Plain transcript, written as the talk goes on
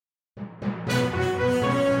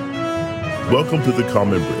Welcome to The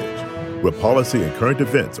Common Bridge, where policy and current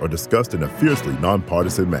events are discussed in a fiercely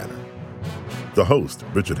nonpartisan manner. The host,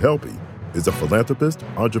 Richard Helppie, is a philanthropist,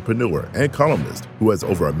 entrepreneur, and columnist who has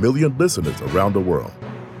over 1 million listeners around the world.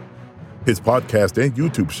 His podcast and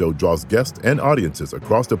YouTube show draws guests and audiences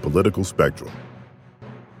across the political spectrum.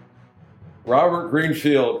 Robert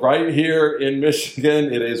Greenfield, right here in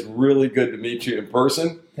Michigan. It is really good to meet you in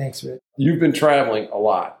person. Thanks, Rich. You've been traveling a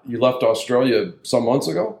lot. You left Australia some months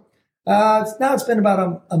ago? It's been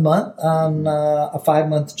about a month on a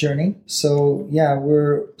 5-month journey. So, yeah,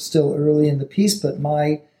 we're still early in the piece, but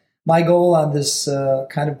my goal on this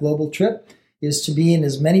kind of global trip is to be in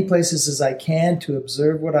as many places as I can, to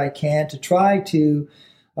observe what I can, to try to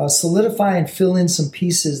solidify and fill in some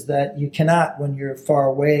pieces that you cannot when you're far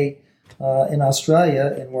away in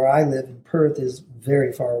Australia, and where I live in Perth is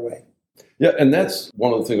very far away. Yeah, and that's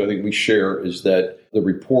one of the things I think we share is that the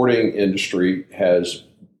reporting industry has,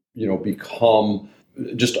 become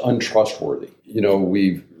just untrustworthy.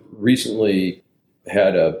 We've recently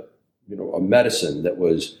had a medicine that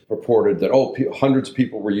was reported that, hundreds of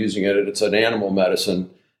people were using it. It's an animal medicine.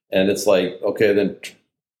 And it's like, okay, then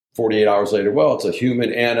 48 hours later, well, it's a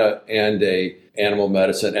human and a animal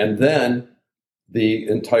medicine. And then the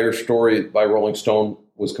entire story by Rolling Stone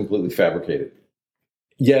was completely fabricated.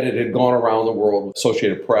 Yet it had gone around the world,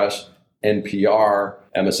 Associated Press, NPR,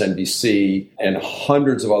 MSNBC, and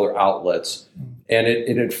hundreds of other outlets. And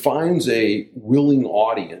it finds a willing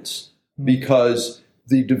audience because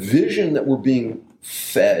the division that we're being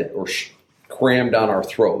fed or crammed down our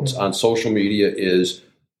throats on social media is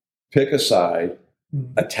pick a side,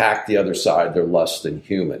 attack the other side, they're less than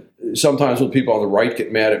human. Sometimes when people on the right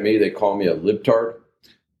get mad at me, they call me a libtard.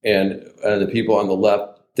 And the people on the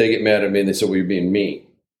left, they get mad at me and they say, well, you're being mean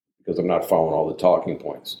because I'm not following all the talking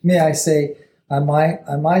points. May I say, on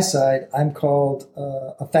my side, I'm called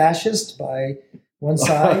a fascist by one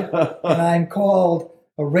side, and I'm called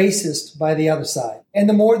a racist by the other side. And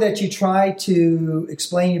the more that you try to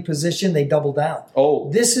explain your position, they double down.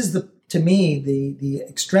 This is to me, the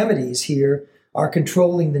extremities here are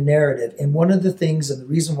controlling the narrative. And one of the things, and the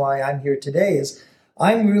reason why I'm here today, is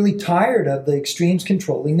I'm really tired of the extremes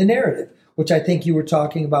controlling the narrative, which I think you were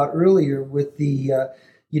talking about earlier with the,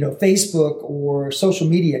 Facebook or social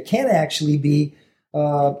media can actually be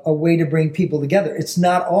a way to bring people together. It's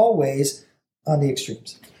not always on the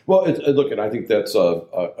extremes. Well, look, and I think that's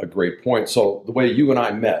a great point. So the way you and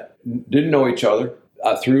I met, didn't know each other,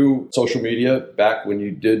 through social media back when you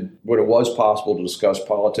did when it was possible to discuss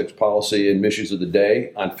politics, policy, and issues of the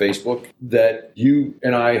day on Facebook, that you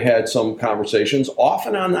and I had some conversations,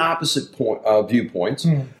 often on the opposite viewpoints,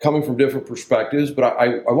 coming from different perspectives. But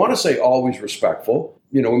I want to say always respectful.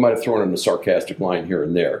 We might have thrown in a sarcastic line here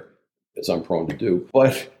and there, as I'm prone to do.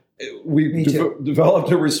 But we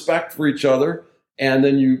developed a respect for each other. And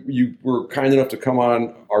then you were kind enough to come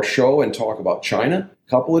on our show and talk about China a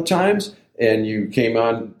couple of times. And you came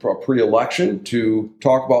on pre-election to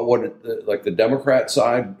talk about like the Democrat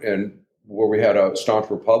side and where we had a staunch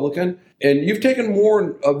Republican. And you've taken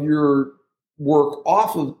more of your work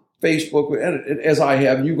off of Facebook, as I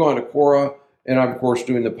have. You've gone to Quora, and I'm, of course,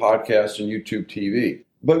 doing the podcast and YouTube TV.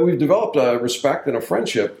 But we've developed a respect and a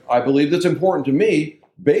friendship, I believe, that's important to me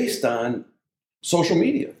based on social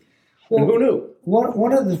media. Well, and who knew?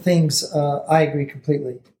 One of the things, I agree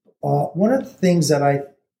completely. One of the things that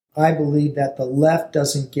I believe that the left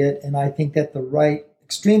doesn't get, and I think that the right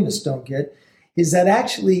extremists don't get, is that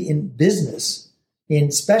actually in business,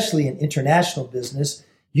 especially in international business,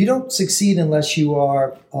 you don't succeed unless you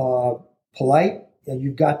are polite.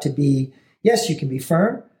 You've got to be, yes, you can be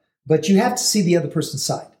firm, but you have to see the other person's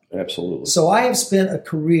side. Absolutely. So I have spent a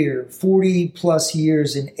career, 40 plus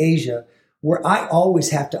years in Asia, where I always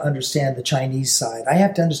have to understand the Chinese side. I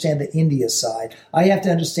have to understand the India side. I have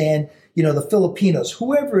to understand the Filipinos,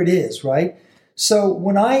 whoever it is, right? So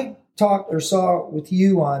when I talked or saw with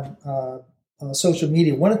you on social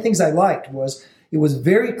media, one of the things I liked was it was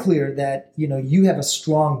very clear that, you have a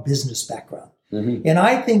strong business background. Mm-hmm. And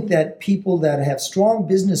I think that people that have strong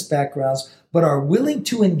business backgrounds but are willing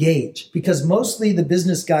to engage, because mostly the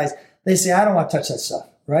business guys, they say, I don't want to touch that stuff,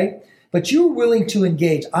 right? But you're willing to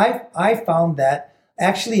engage. I found that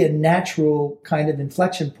actually a natural kind of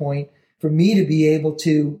inflection point for me to be able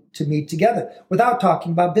to meet together without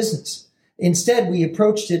talking about business. Instead, we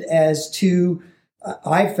approached it as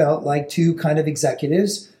I felt like two kind of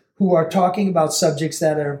executives who are talking about subjects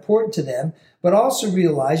that are important to them, but also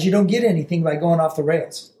realize you don't get anything by going off the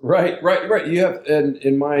rails. Right. You have, and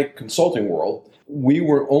in my consulting world, we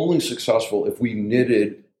were only successful if we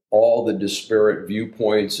knitted all the disparate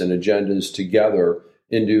viewpoints and agendas together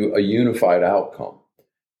into a unified outcome.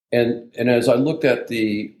 And as I looked at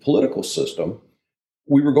the political system,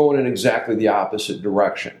 we were going in exactly the opposite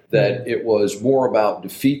direction, that it was more about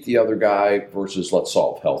defeat the other guy versus let's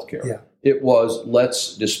solve healthcare. Yeah. It was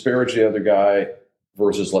let's disparage the other guy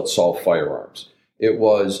versus let's solve firearms. It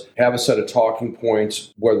was have a set of talking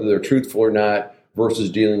points, whether they're truthful or not, versus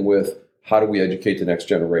dealing with how do we educate the next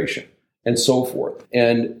generation and so forth.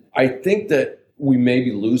 And I think that we may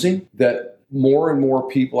be losing that. More and more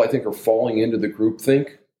people, I think, are falling into the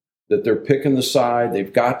groupthink, that they're picking the side,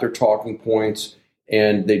 they've got their talking points,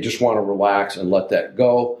 and they just want to relax and let that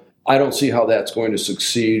go. I don't see how that's going to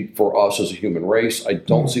succeed for us as a human race. I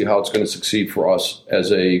don't see how it's going to succeed for us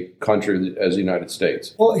as a country, as the United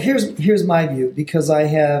States. Well, here's my view, because I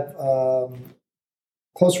have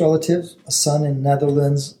close relatives, a son in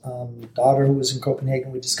Netherlands, daughter who was in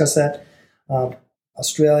Copenhagen. We discussed that.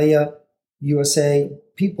 Australia, USA,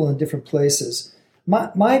 people in different places.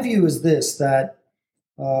 My view is this, that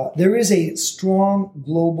there is a strong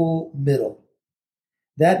global middle.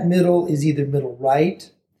 That middle is either middle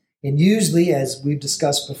right, and usually, as we've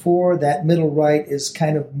discussed before, that middle right is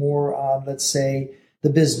kind of more on, let's say, the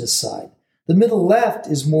business side. The middle left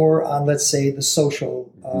is more on, let's say, the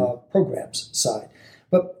social programs side.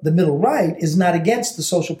 But the middle right is not against the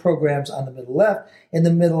social programs on the middle left, and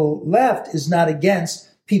the middle left is not against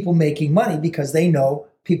people making money, because they know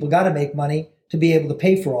people got to make money to be able to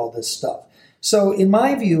pay for all this stuff. So in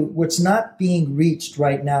my view, what's not being reached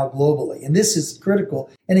right now globally, and this is critical,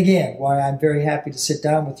 and again, why I'm very happy to sit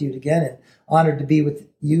down with you again and honored to be with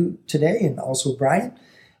you today, and also Brian.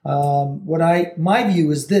 My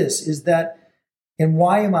view is this, is that, and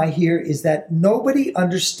why am I here, is that nobody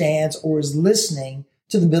understands or is listening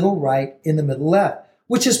to the middle right and the middle left,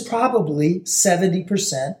 which is probably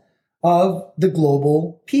 70% of the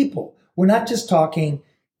global people. We're not just talking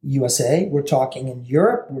USA, we're talking in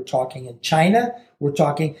Europe, we're talking in China,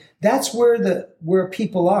 that's where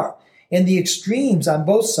people are. And the extremes on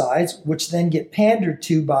both sides, which then get pandered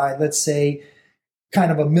to by, let's say,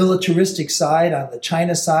 kind of a militaristic side on the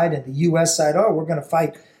China side and the US side, oh, we're going to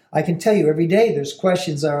fight. I can tell you every day there's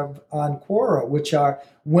questions on Quora, which are,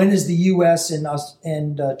 when is the US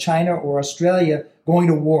and China or Australia going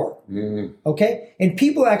to war? Mm-hmm. Okay? And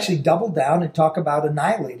people actually double down and talk about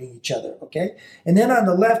annihilating each other. Okay? And then on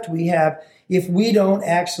the left, we have, if we don't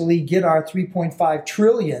actually get our 3.5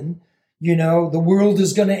 trillion, the world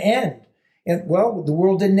is going to end. And well, the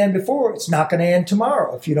world didn't end before. It's not going to end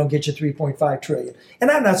tomorrow if you don't get your 3.5 trillion. And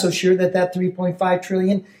I'm not so sure that 3.5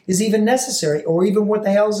 trillion is even necessary, or even what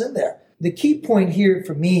the hell's in there. The key point here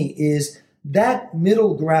for me is that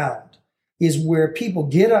middle ground is where people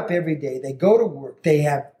get up every day. They go to work. They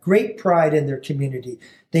have great pride in their community.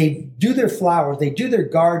 They do their flowers. They do their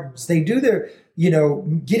gardens. They do their,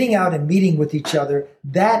 getting out and meeting with each other.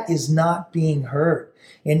 That is not being heard.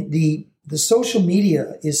 And the social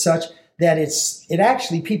media is such that it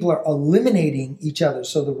actually, people are eliminating each other.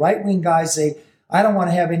 So the right-wing guys say, I don't want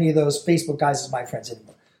to have any of those Facebook guys as my friends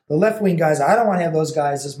anymore. The left-wing guys, I don't want to have those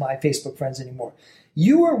guys as my Facebook friends anymore.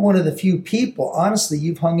 You are one of the few people, honestly,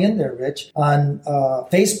 you've hung in there, Rich, on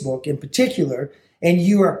Facebook in particular, and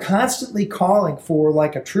you are constantly calling for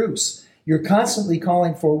like a truce. You're constantly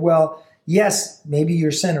calling for, well, yes, maybe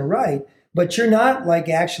you're center right, but you're not like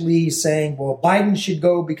actually saying, well, Biden should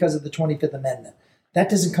go because of the 25th Amendment. That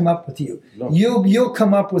doesn't come up with you. No. You'll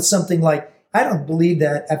come up with something like, I don't believe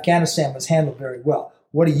that Afghanistan was handled very well.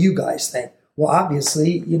 What do you guys think? Well,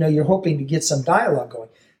 obviously, you're hoping to get some dialogue going.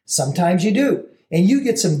 Sometimes you do. And you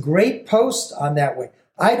get some great posts on that way.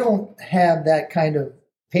 I don't have that kind of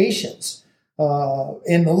patience.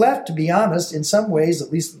 In the left, to be honest, in some ways,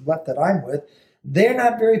 at least the left that I'm with, they're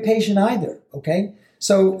not very patient either, okay?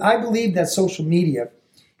 So I believe that social media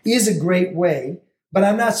is a great way, but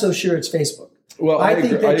I'm not so sure it's Facebook. Well, I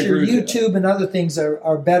think that your YouTube and other things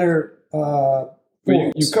are better.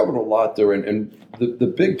 You covered a lot there, and the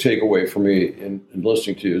big takeaway for me in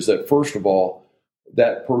listening to you is that, first of all,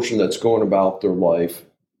 that person that's going about their life,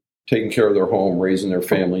 taking care of their home, raising their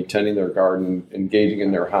family, tending their garden, engaging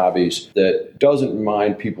in their hobbies, that doesn't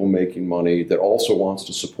mind people making money, that also wants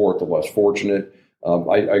to support the less fortunate.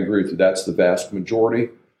 I agree with you. That's the vast majority.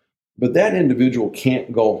 But that individual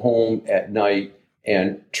can't go home at night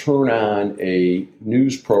and turn on a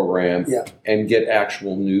news program and get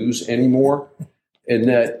actual news anymore. And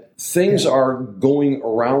that things are going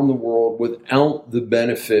around the world without the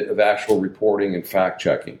benefit of actual reporting and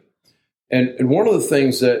fact-checking. And one of the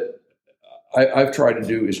things that I've tried to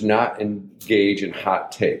do is not engage in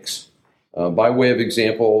hot takes. By way of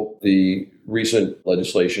example, the recent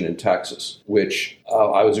legislation in Texas, which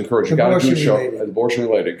I was encouraged, got to do a show,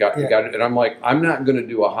 abortion-related, got it. And I'm like, I'm not going to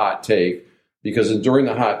do a hot take because during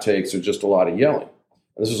the hot takes, there's just a lot of yelling.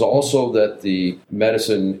 This is also that the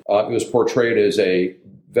medicine was portrayed as a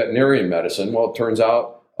veterinarian medicine. Well, it turns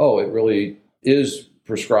out, it really is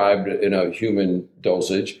prescribed in a human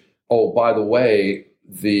dosage. Oh, by the way,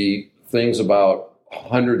 the things about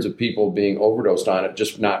hundreds of people being overdosed on it,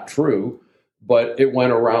 just not true, but it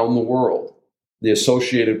went around the world. The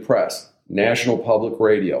Associated Press, National Public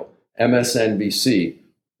Radio, MSNBC,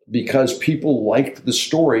 because people liked the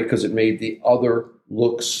story because it made the other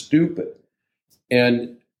look stupid.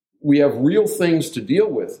 And we have real things to deal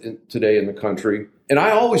with today in the country. And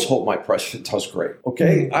I always hope my president does great,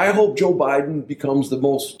 okay? I hope Joe Biden becomes the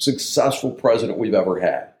most successful president we've ever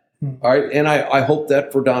had. All right, and I hope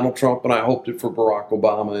that for Donald Trump, and I hoped it for Barack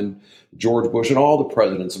Obama and George Bush and all the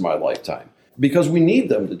presidents in my lifetime, because we need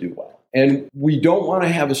them to do well. And we don't want to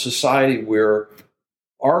have a society where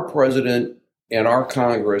our president and our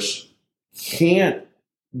Congress can't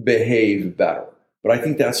behave better. But I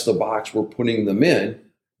think that's the box we're putting them in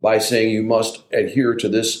by saying you must adhere to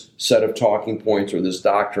this set of talking points or this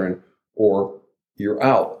doctrine or you're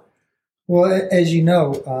out. Well, as you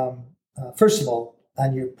know, first of all,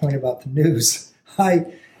 on your point about the news,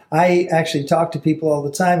 I actually talk to people all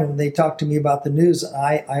the time, and when they talk to me about the news,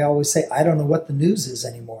 I always say, I don't know what the news is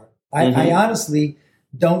anymore. I honestly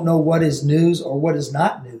don't know what is news or what is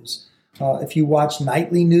not news. If you watch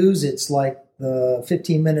nightly news, it's like the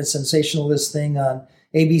 15-minute sensationalist thing on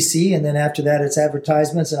ABC, and then after that, it's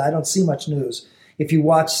advertisements, and I don't see much news. If you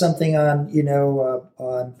watch something on,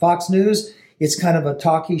 on Fox News, it's kind of a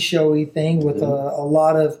talky, showy thing with a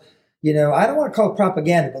lot of, I don't want to call it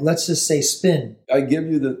propaganda, but let's just say spin. I give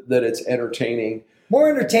you that it's entertaining. More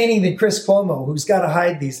entertaining than Chris Cuomo, who's got to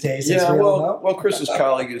hide these days. Yeah, well, Chris's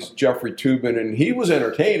colleague is Jeffrey Toobin, and he was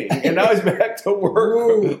entertaining, and now he's back to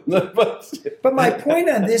work. But my point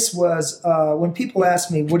on this was when people ask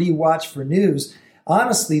me, what do you watch for news?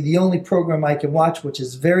 Honestly, the only program I can watch, which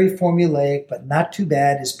is very formulaic but not too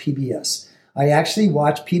bad, is PBS. I actually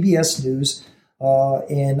watch PBS News,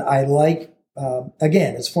 and I like,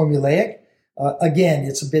 again, it's formulaic. Again,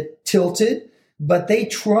 it's a bit tilted. But they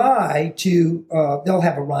try to, they'll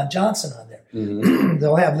have a Ron Johnson on there. Mm-hmm.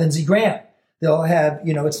 They'll have Lindsey Graham. They'll have,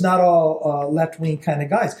 it's not all left-wing kind of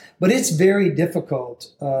guys. But it's very difficult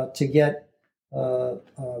to get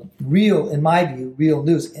real, in my view, real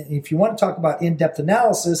news. And if you want to talk about in-depth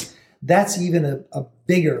analysis, that's even a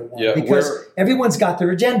bigger one because everyone's got their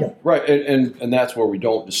agenda. Right, and that's where we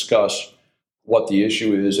don't discuss what the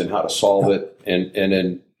issue is and how to solve it. And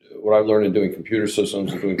then what I've learned in doing computer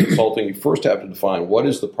systems and doing consulting, you first have to define what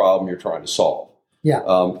is the problem you're trying to solve. Yeah.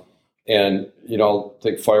 And, I'll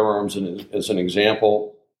take firearms as an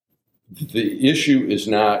example. The issue is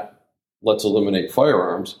not let's eliminate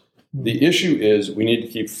firearms. Mm-hmm. The issue is we need to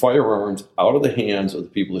keep firearms out of the hands of the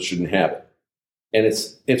people that shouldn't have it. And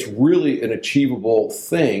it's really an achievable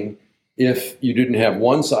thing if you didn't have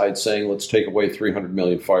one side saying, let's take away 300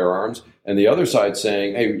 million firearms, and the other side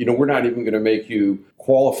saying, hey, we're not even going to make you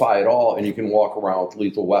qualify at all, and you can walk around with a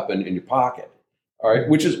lethal weapon in your pocket. All right,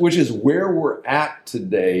 which is where we're at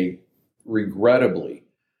today, regrettably.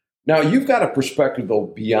 Now, you've got a perspective, though,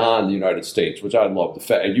 beyond the United States, which I love. The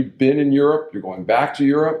fact you've been in Europe, you're going back to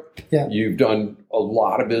Europe. Yeah. You've done a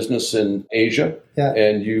lot of business in Asia,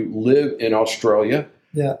 and you live in Australia.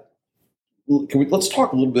 Yeah. Let's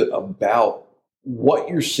talk a little bit about what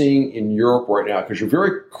you're seeing in Europe right now, because you're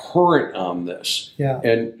very current on this. Yeah.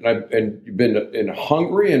 And you've been in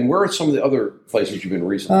Hungary, and where are some of the other places you've been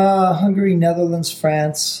recently? Hungary, Netherlands,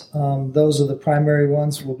 France. Those are the primary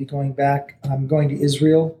ones. We'll be going back. I'm going to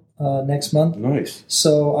Israel next month. Nice.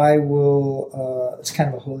 So I will, it's kind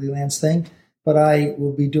of a Holy Lands thing, but I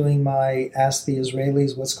will be doing my Ask the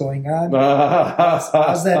Israelis What's Going On.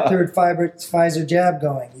 How's that third Pfizer jab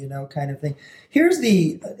going, kind of thing. Here's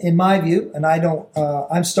in my view, and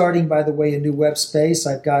I'm starting, by the way, a new web space.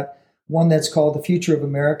 I've got one that's called The Future of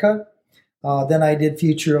America. Then I did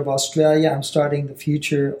Future of Australia. I'm starting The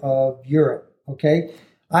Future of Europe, okay?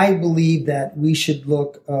 I believe that we should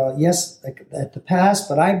look, at the past,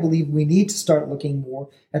 but I believe we need to start looking more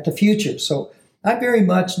at the future. So I'm very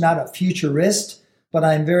much not a futurist, but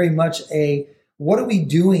I'm very much what are we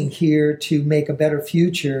doing here to make a better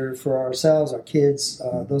future for ourselves, our kids,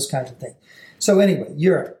 those kinds of things. So anyway,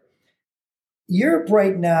 Europe. Europe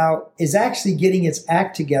right now is actually getting its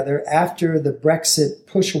act together after the Brexit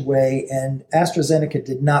push away and AstraZeneca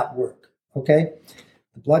did not work, okay?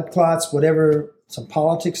 The blood clots, whatever, some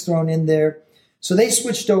politics thrown in there. So they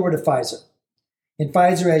switched over to Pfizer. And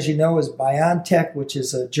Pfizer, as you know, is BioNTech, which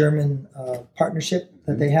is a German partnership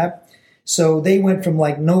that they have. So they went from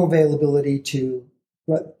no availability to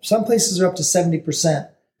some places are up to 70%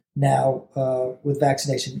 now with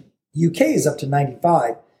vaccination. UK is up to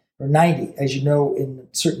 95 or 90, as you know, in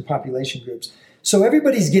certain population groups. So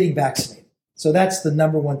everybody's getting vaccinated. So that's the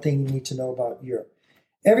number one thing you need to know about Europe.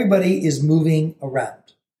 Everybody is moving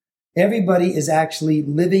around. Everybody is actually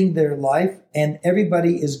living their life, and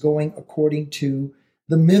everybody is going according to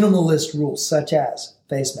the minimalist rules, such as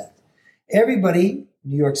face mask. Everybody,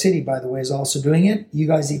 New York City, by the way, is also doing it. You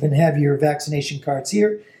guys even have your vaccination cards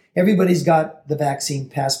here. Everybody's got the vaccine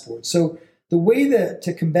passport. So the way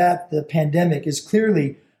to combat the pandemic is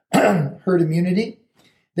clearly herd immunity.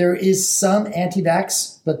 There is some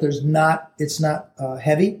anti-vax, but it's not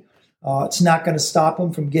heavy. It's not going to stop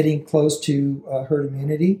them from getting close to herd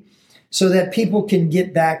immunity so that people can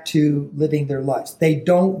get back to living their lives. They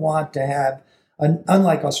don't want to have,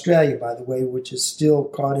 unlike Australia, by the way, which is still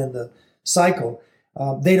caught in the cycle,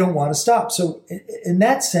 they don't want to stop. So in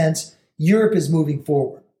that sense, Europe is moving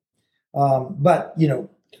forward. But, Well,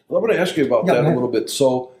 I'm going to ask you about that a little bit.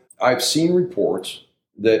 So I've seen reports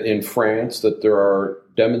that in France that there are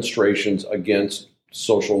demonstrations against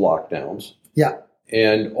social lockdowns. Yeah.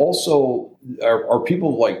 And also, are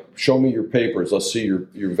people like, show me your papers, let's see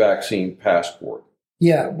your vaccine passport?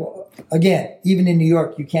 Yeah. Well, again, even in New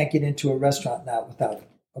York, you can't get into a restaurant now without it.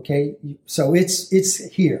 Okay. So it's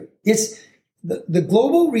here. It's the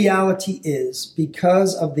global reality is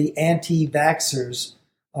because of the anti-vaxxers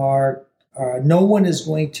no one is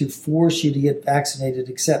going to force you to get vaccinated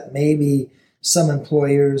except maybe some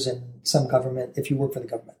employers and some government if you work for the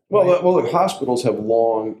government. Well, right? the hospitals have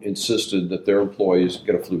long insisted that their employees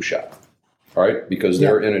get a flu shot, all right, because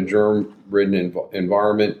they're in a germ-ridden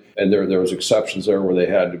environment, and there was exceptions there where they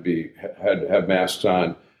had to have masks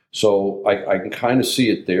on. So I can kind of see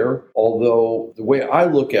it there. Although the way I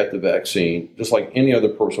look at the vaccine, just like any other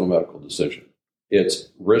personal medical decision, it's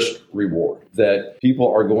risk-reward, that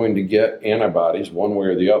people are going to get antibodies one way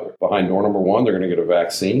or the other. Behind door number one, they're going to get a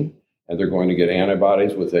vaccine, and they're going to get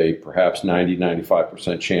antibodies with a perhaps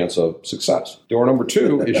 90-95% chance of success. Door number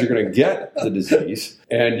two is you're going to get the disease,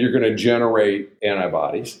 and you're going to generate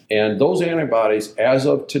antibodies. And those antibodies, as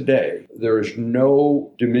of today, there is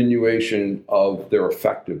no diminution of their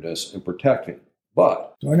effectiveness in protecting.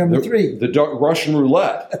 But door number three, the Russian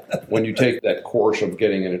roulette, when you take that course of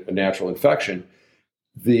getting a natural infection,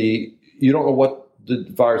 you don't know what the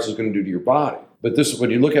virus is going to do to your body. But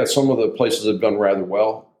when you look at some of the places that have done rather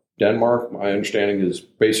well, Denmark, my understanding, is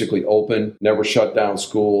basically open, never shut down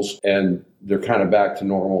schools, and they're kind of back to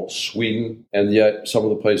normal. Sweden, and yet some of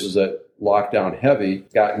the places that locked down heavy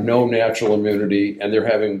got no natural immunity, and they're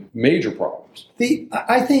having major problems.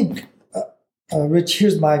 I think, Rich,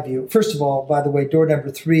 here's my view. First of all, by the way, door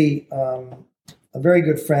number three, a very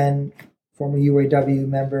good friend, former UAW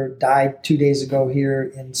member, died 2 days ago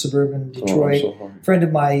here in suburban Detroit. Oh, I'm so sorry. Friend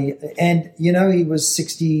of mine, and he was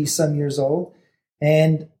 60-some years old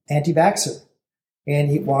and anti-vaxxer.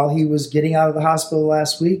 And while he was getting out of the hospital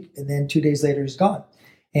last week, and then 2 days later he's gone.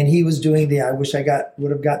 And he was doing I wish I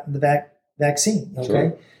would have gotten the vaccine. Okay.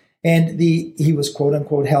 Sure. And he was quote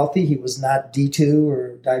unquote healthy. He was not D2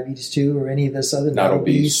 or diabetes 2 or any of this other, not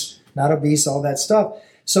obese, all that stuff.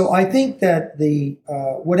 So I think that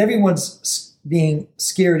what everyone's being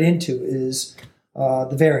scared into is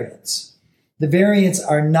the variants. The variants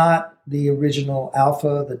are not the original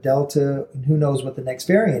Alpha, the Delta, and who knows what the next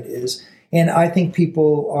variant is. And I think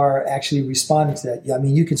people are actually responding to that. I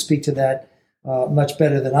mean, you can speak to that much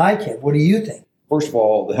better than I can. What do you think? First of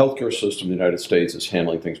all, the healthcare system in the United States is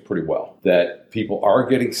handling things pretty well. That people are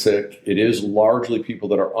getting sick. It is largely people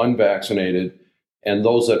that are unvaccinated. And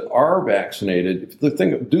those that are vaccinated,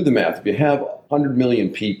 do the math. If you have 100 million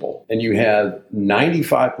people and you have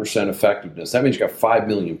 95% effectiveness, that means you got 5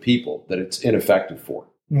 million people that it's ineffective for.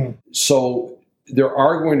 Mm. So there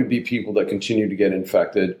are going to be people that continue to get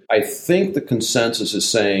infected. I think the consensus is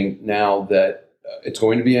saying now that it's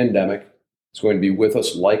going to be endemic. It's going to be with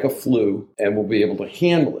us like a flu, and we'll be able to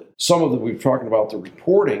handle it. Some of we've talked about the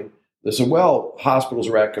reporting. They said, well, hospitals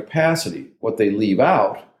are at capacity. What they leave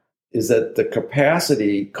out is that the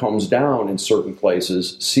capacity comes down in certain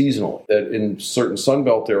places seasonally. That in certain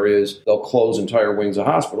Sunbelt areas, they'll close entire wings of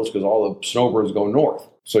hospitals because all the snowbirds go north.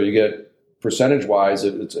 So you get, percentage-wise,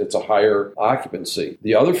 it's a higher occupancy.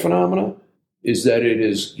 The other phenomena is that it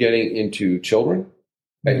is getting into children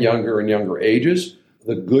at younger and younger ages.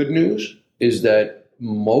 The good news is that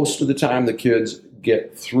most of the time the kids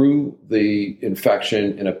get through the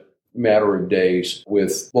infection in a matter of days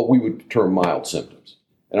with what we would term mild symptoms.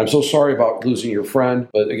 And I'm so sorry about losing your friend,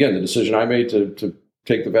 but again, the decision I made to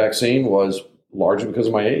take the vaccine was largely because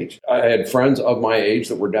of my age. I had friends of my age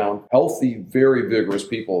that were down, healthy, very vigorous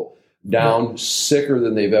people, down sicker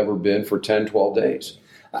than they've ever been for 10, 12 days.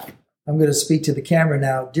 I'm going to speak to the camera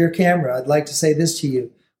now. Dear camera, I'd like to say this to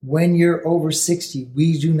you. When you're over 60,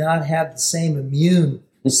 we do not have the same immune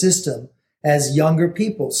system as younger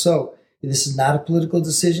people. So this is not a political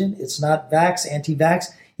decision. It's not vax, anti-vax.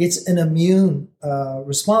 It's an immune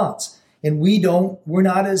response. And we're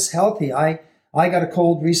not as healthy. I got a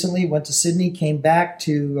cold recently, went to Sydney, came back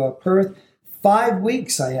to Perth. 5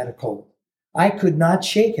 weeks I had a cold. I could not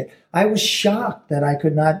shake it. I was shocked that I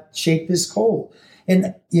could not shake this cold.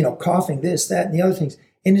 And, coughing, this, that, and the other things.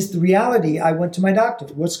 And it's the reality. I went to my doctor.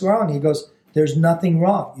 What's wrong? He goes, there's nothing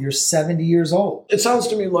wrong. You're 70 years old. It sounds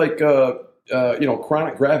to me like,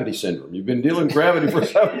 chronic gravity syndrome. You've been dealing with gravity for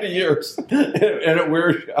 70 years and it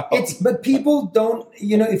wears you out. But people don't,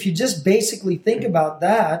 if you just basically think about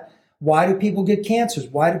that, why do people get cancers?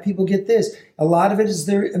 Why do people get this? A lot of it is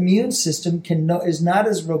their immune system is not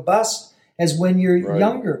as robust as when you're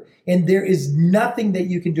younger. And there is nothing that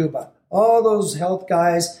you can do about it. All those health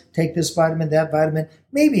guys take this vitamin, that vitamin.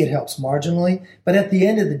 Maybe it helps marginally. But at the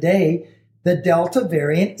end of the day, the Delta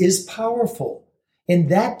variant is powerful. And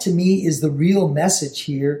that to me is the real message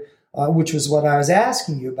here, which was what I was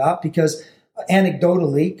asking you about, because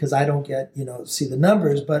anecdotally, because I don't get, see the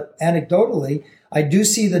numbers, but anecdotally, I do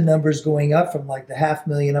see the numbers going up from like the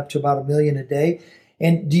 500,000 up to about 1 million a day.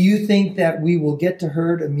 And do you think that we will get to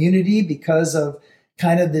herd immunity because of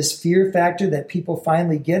kind of this fear factor that people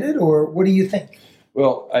finally get it? Or what do you think?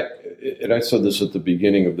 Well, I said this at the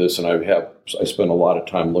beginning of this, and I spent a lot of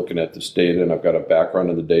time looking at this data, and I've got a background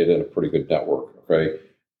in the data and a pretty good network, okay?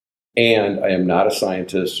 And I am not a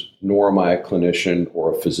scientist, nor am I a clinician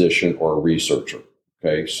or a physician or a researcher,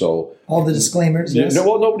 okay? So all the disclaimers, yes.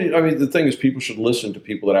 The thing is people should listen to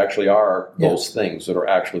people that actually are those things, that are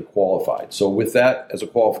actually qualified. So with that as a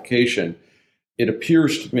qualification, it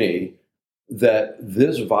appears to me that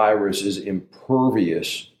this virus is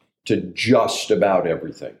impervious to just about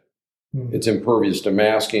everything. Mm. It's impervious to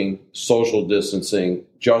masking, social distancing,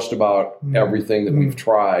 just about everything that we've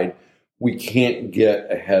tried. We can't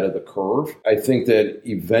get ahead of the curve. I think that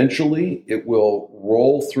eventually it will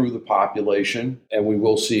roll through the population and we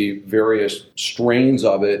will see various strains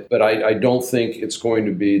of it, but I don't think it's going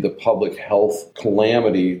to be the public health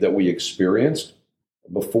calamity that we experienced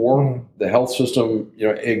before. The health system,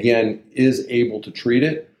 again, is able to treat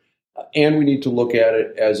it. And we need to look at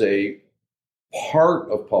it as a part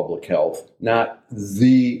of public health, not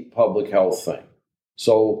the public health thing.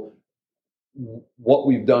 So what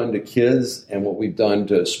we've done to kids and what we've done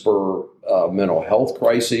to spur mental health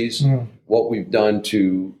crises, what we've done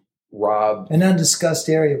to rob... An undiscussed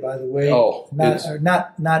area, by the way.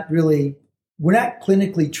 Not really... We're not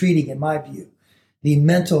clinically treating, in my view, the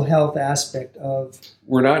mental health aspect of...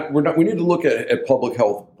 We need to look at public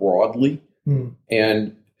health broadly,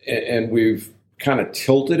 and we've kind of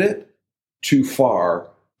tilted it too far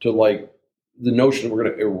to like the notion that we're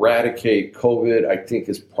going to eradicate COVID, I think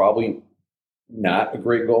is probably not a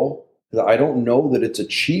great goal. I don't know that it's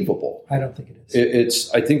achievable. I don't think it is.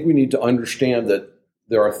 I think we need to understand that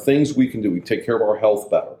there are things we can do. We take care of our health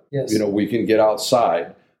better. Yes. We can get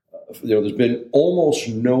outside. There's been almost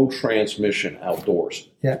no transmission outdoors,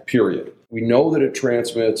 period. We know that it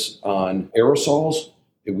transmits on aerosols.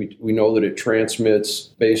 We know that it transmits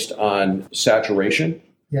based on saturation.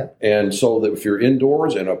 Yeah. And so that if you're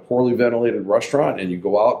indoors in a poorly ventilated restaurant and you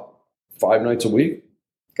go out 5 nights a week,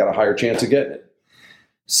 got a higher chance of getting it.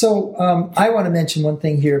 So I want to mention one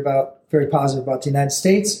thing here very positive about the United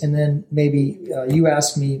States. And then maybe you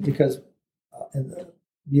ask me, because in the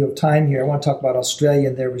view of time here, I want to talk about Australia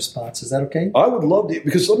and their response. Is that okay? I would love to,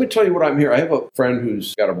 because let me tell you what I'm here. I have a friend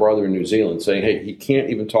who's got a brother in New Zealand saying, hey, he can't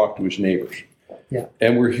even talk to his neighbors. Yeah.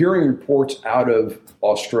 And we're hearing reports out of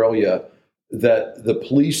Australia that the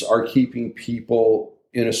police are keeping people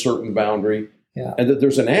in a certain boundary, and that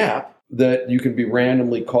there's an app that you can be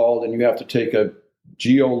randomly called and you have to take a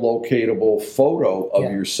geolocatable photo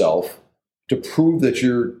of yourself to prove that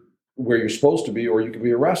you're where you're supposed to be, or you can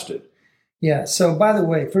be arrested. Yeah. So by the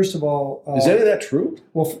way, first of all, is any of that true?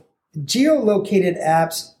 Well, geolocated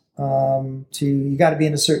apps you got to be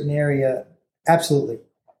in a certain area. Absolutely.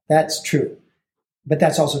 That's true. But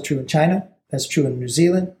that's also true in China. That's true in New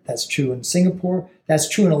Zealand. That's true in Singapore. That's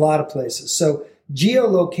true in a lot of places. So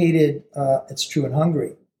geolocated, it's true in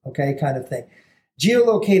Hungary, okay, kind of thing.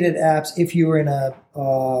 Geolocated apps, if you're in a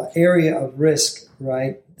area of risk,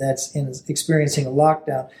 right, that's experiencing a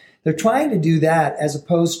lockdown, they're trying to do that as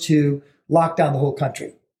opposed to lock down the whole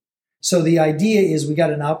country. So the idea is we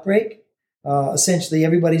got an outbreak. Essentially,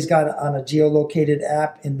 everybody's got on a geolocated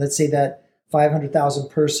app, and let's say that 500,000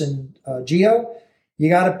 person geo. You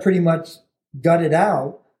got to pretty much gut it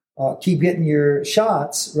out keep getting your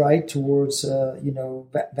shots, right, towards,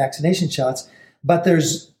 vaccination shots. But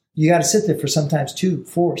you got to sit there for sometimes 2,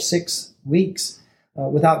 4, 6 weeks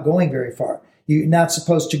without going very far. You're not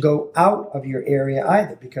supposed to go out of your area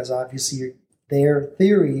either, because obviously their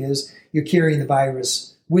theory is you're carrying the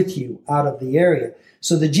virus with you out of the area.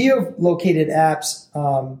 So the geolocated apps,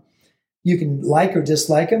 you can like or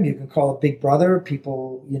dislike them. You can call it Big Brother,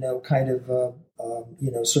 people,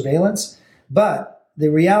 surveillance. But the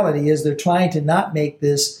reality is they're trying to not make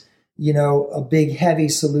this, a big, heavy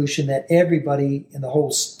solution that everybody in the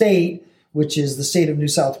whole state, which is the state of New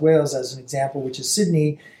South Wales, as an example, which is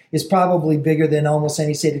Sydney, is probably bigger than almost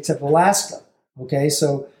any state except Alaska. Okay,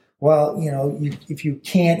 so, if you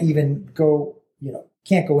can't even go,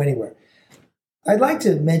 can't go anywhere. I'd like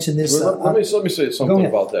to mention this. Let me say something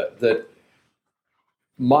about that. That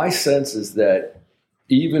my sense is that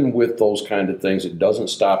even with those kind of things, it doesn't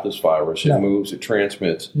stop this virus. It moves, it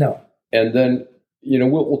transmits. No. And then,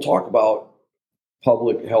 we'll talk about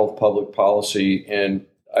public health, public policy, and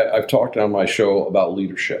I've talked on my show about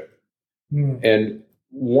leadership. And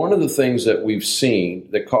one of the things that we've seen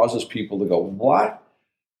that causes people to go, what?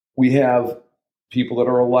 We have people that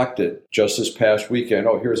are elected just this past weekend.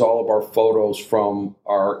 Oh, here's all of our photos from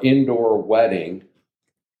our indoor wedding,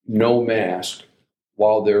 no mask,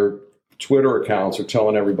 while their Twitter accounts are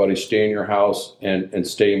telling everybody stay in your house and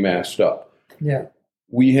stay masked up. Yeah.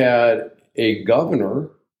 We had a governor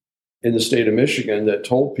in the state of Michigan that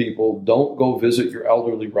told people don't go visit your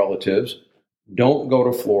elderly relatives, don't go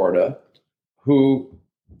to Florida, who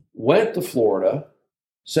went to Florida,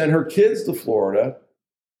 sent her kids to Florida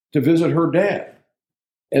to visit her dad.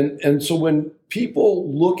 And so when people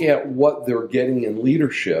look at what they're getting in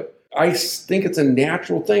leadership, I think it's a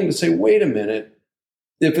natural thing to say, wait a minute,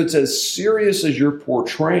 if it's as serious as you're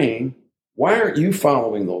portraying, why aren't you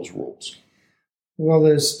following those rules? Well,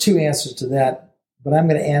 there's 2 answers to that, but I'm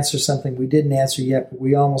going to answer something we didn't answer yet, but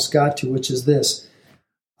we almost got to, which is this.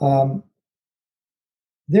 There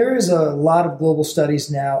is a lot of global studies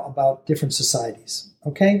now about different societies,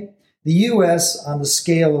 okay? The U.S., on the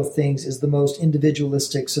scale of things, is the most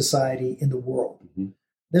individualistic society in the world. Mm-hmm.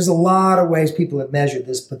 There's a lot of ways people have measured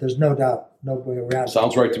this, but there's no doubt, no way around it.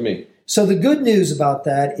 Sounds right to me. So the good news about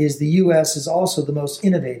that is the U.S. is also the most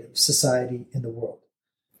innovative society in the world.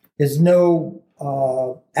 There's no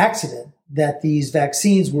accident that these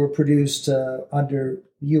vaccines were produced under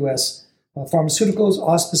U.S. Pharmaceuticals,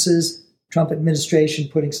 auspices, Trump administration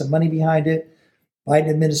putting some money behind it, Biden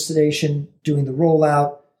administration doing the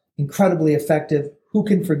rollout, incredibly effective. Who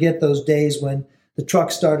can forget those days when the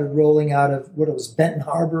trucks started rolling out of Benton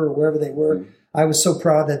Harbor or wherever they were? Mm-hmm. I was so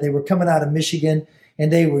proud that they were coming out of Michigan, and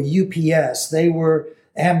they were UPS, they were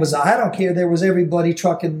Amazon. I don't care. There was every bloody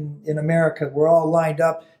truck in America. We're all lined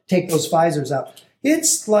up. Take those Pfizers out.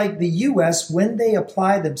 It's like the U.S., when they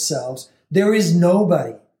apply themselves, there is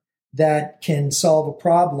nobody that can solve a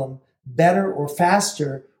problem better or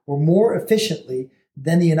faster or more efficiently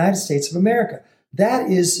than the United States of America.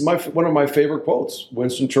 That is one of my favorite quotes.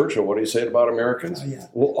 Winston Churchill, what do you say about Americans?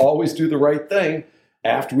 We'll always do the right thing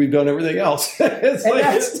after we've done everything else. That's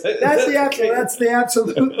the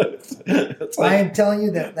absolute. I am telling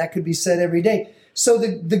you that could be said every day. So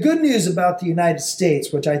the good news about the United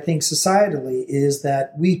States, which I think societally, is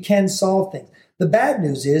that we can solve things. The bad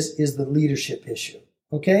news is the leadership issue.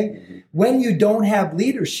 Okay? Mm-hmm. When you don't have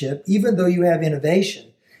leadership, even though you have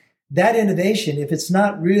innovation, that innovation, if it's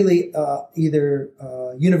not really either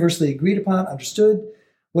universally agreed upon, understood,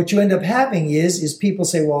 what you end up having is people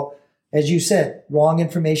say, well, as you said, wrong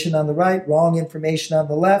information on the right, wrong information on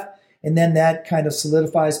the left, and then that kind of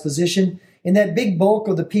solidifies position. And that big bulk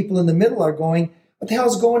of the people in the middle are going, what the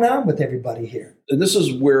hell's going on with everybody here? And this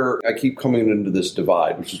is where I keep coming into this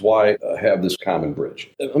divide, which is why I have this common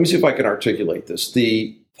bridge. Let me see if I can articulate this.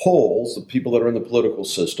 The polls, the people that are in the political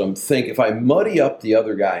system, think if I muddy up the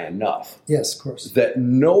other guy enough, yes, of course, that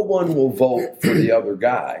no one will vote for the other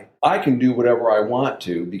guy, I can do whatever I want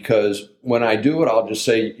to, because when I do it, I'll just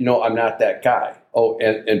say, I'm not that guy. Oh,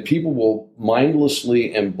 and people will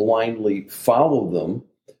mindlessly and blindly follow them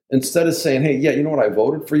instead of saying, hey, yeah, you know what? I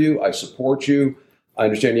voted for you. I support you. I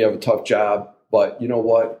understand you have a tough job, but you know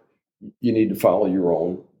what? You need to follow your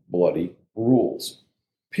own bloody rules.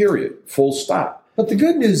 Period. Full stop. But the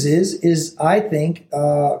good news is I think,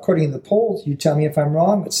 according to the polls, you tell me if I'm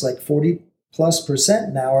wrong, it's like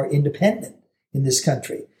 40+% now are independent in this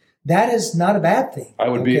country. That is not a bad thing. I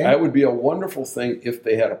would be a wonderful thing if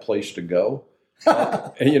they had a place to go.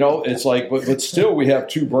 It's like, but still, we have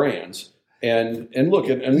 2 brands. And look,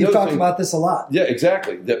 and you talk about this a lot. Yeah,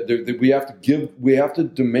 exactly. That we have to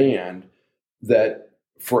demand that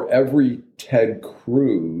for every Ted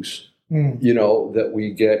Cruz, that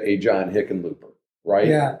we get a John Hickenlooper, right?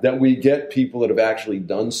 Yeah. That we get people that have actually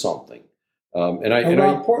done something.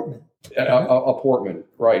 Portman. Portman,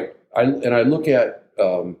 right. I look at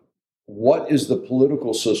what is the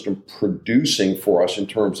political system producing for us in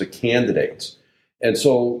terms of candidates. And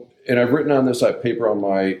so, and I've written on this, I have paper on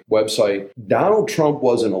my website. Donald Trump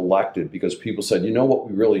wasn't elected because people said, you know what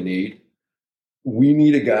we really need? We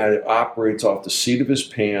need a guy that operates off the seat of his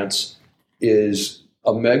pants, is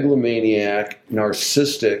a megalomaniac,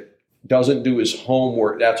 narcissistic, doesn't do his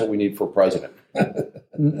homework. That's what we need for president.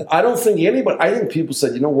 I don't think anybody, I think people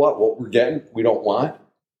said, you know what we're getting, we don't want.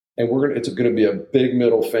 And it's going to be a big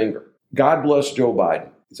middle finger. God bless Joe Biden.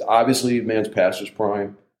 He's obviously a man's past his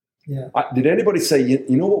prime. Yeah. Did anybody say,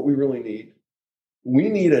 you know what we really need? We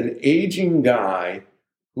need an aging guy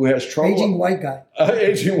who has trouble. Aging white guy.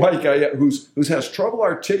 Aging white guy, yeah, who has trouble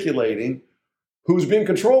articulating, who's being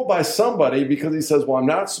controlled by somebody because he says, well, I'm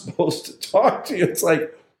not supposed to talk to you. It's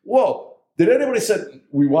like, whoa, did anybody say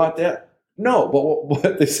we want that? No, but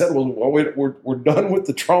what they said was, well, we're done with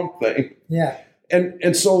the Trump thing. Yeah.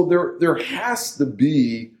 And so there has to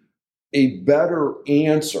be a better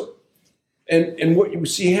answer. And what you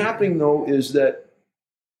see happening, though, is that,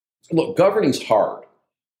 look, governing's hard.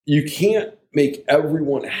 You can't make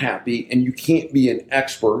everyone happy, and you can't be an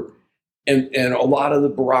expert. And a lot of the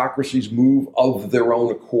bureaucracies move of their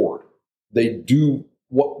own accord. They do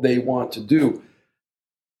what they want to do.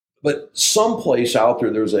 But someplace out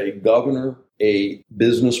there's a governor, a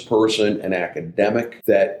business person, an academic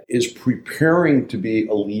that is preparing to be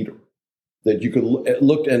a leader. That you could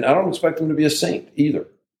look, and I don't expect them to be a saint either.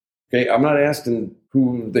 Okay, I'm not asking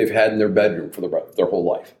who they've had in their bedroom for their whole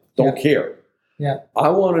life. Don't care. Yeah. I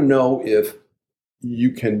want to know if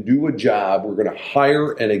you can do a job. We're going to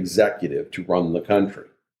hire an executive to run the country.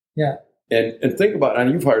 Yeah. And think about it.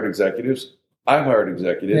 And you've hired executives. I've hired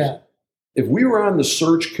executives. Yeah. If we were on the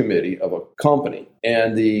search committee of a company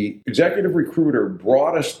and the executive recruiter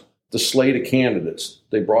brought us the slate of candidates,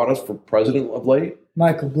 they brought us for president of late.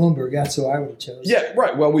 Michael Bloomberg, that's who I would have chosen. Yeah,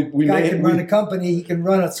 right. Well, we guy can run a company, he can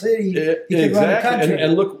run a city, he can run a country.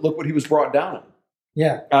 And look what he was brought down on.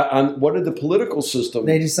 Yeah. On what did the political system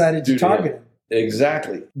They decided to target him.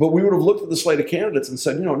 Exactly. But we would have looked at the slate of candidates and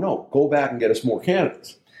said, no, go back and get us more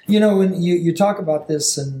candidates. When you talk about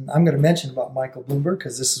this, and I'm going to mention about Michael Bloomberg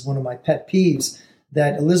because this is one of my pet peeves,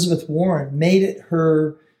 that Elizabeth Warren made it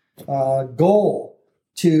her goal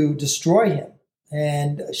to destroy him.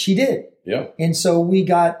 And she did. Yeah. And so we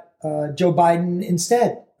got Joe Biden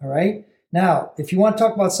instead. All right. Now, if you want to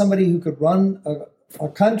talk about somebody who could run a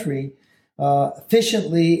country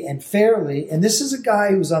efficiently and fairly, and this is a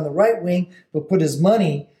guy who's on the right wing, but put his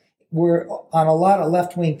money on a lot of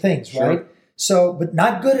left wing things, right? Sure. So, but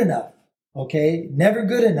not good enough. Okay. Never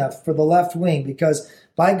good enough for the left wing because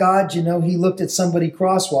by God, he looked at somebody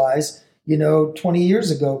crosswise, 20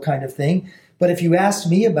 years ago kind of thing. But if you asked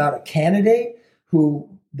me about a candidate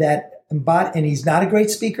and he's not a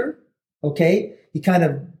great speaker, okay? He kind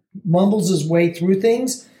of mumbles his way through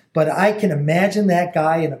things, but I can imagine that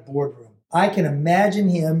guy in a boardroom. I can imagine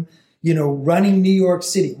him, running New York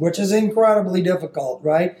City, which is incredibly difficult,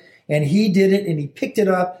 right? And he did it and he picked it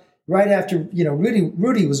up right after,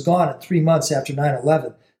 Rudy was gone in 3 months after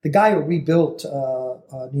 9/11. The guy who rebuilt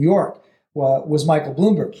New York was Michael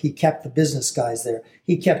Bloomberg. He kept the business guys there.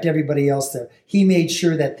 He kept everybody else there. He made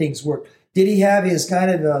sure that things worked. Did he have his kind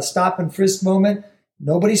of stop and frisk moment?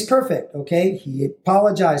 Nobody's perfect, okay? He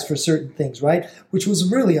apologized for certain things, right? Which was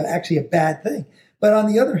really actually a bad thing. But on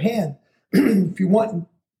the other hand, if you want,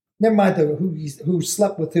 never mind who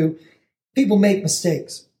slept with who, people make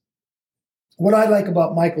mistakes. What I like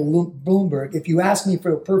about Michael Bloomberg, if you ask me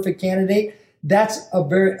for a perfect candidate, that's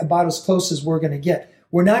about as close as we're going to get.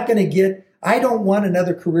 We're not going to get, I don't want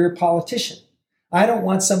another career politician. I don't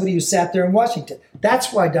want somebody who sat there in Washington.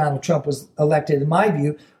 That's why Donald Trump was elected, in my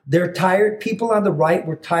view. They're tired. People on the right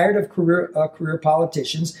were tired of career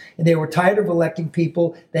politicians, and they were tired of electing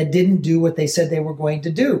people that didn't do what they said they were going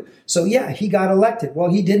to do. So, yeah, he got elected.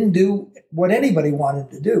 Well, he didn't do what anybody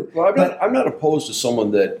wanted to do. Well, I'm not opposed to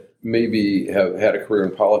someone that maybe have had a career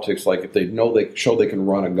in politics, like if they know they can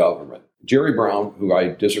run a government. Jerry Brown, who I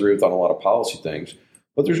disagree with on a lot of policy things,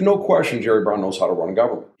 but there's no question Jerry Brown knows how to run a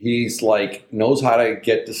government. He's knows how to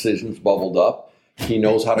get decisions bubbled up. He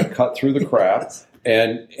knows how to cut through the crap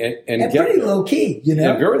and get pretty low key,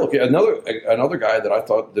 Yeah, very low key. Another guy that I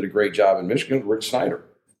thought did a great job in Michigan, Rick Snyder.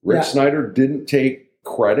 Rick Snyder didn't take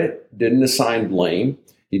credit, didn't assign blame.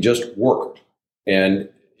 He just worked, and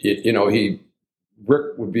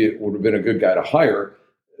Rick would have been a good guy to hire,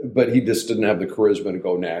 but he just didn't have the charisma to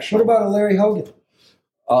go national. What about a Larry Hogan?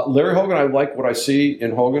 Larry Hogan, I like what I see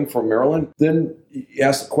in Hogan from Maryland. Then you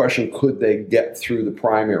ask the question, could they get through the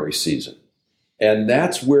primary season? And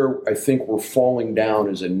that's where I think we're falling down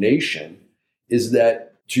as a nation, is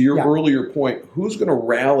that, to your earlier point, who's going to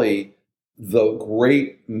rally the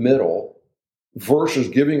great middle versus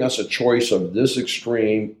giving us a choice of this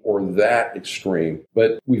extreme or that extreme?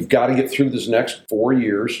 But we've got to get through this next 4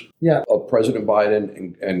 years of President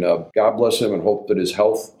Biden, and God bless him, and hope that his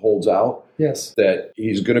health holds out. Yes. That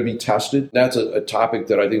he's going to be tested. That's a topic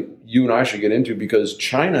that I think you and I should get into, because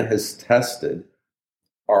China has tested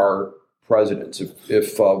our presidents.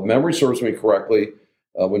 If memory serves me correctly,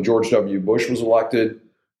 when George W. Bush was elected,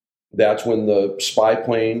 that's when the spy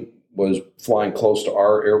plane was flying close to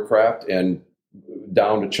our aircraft and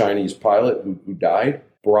downed a Chinese pilot who died.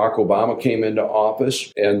 Barack Obama came into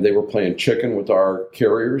office and they were playing chicken with our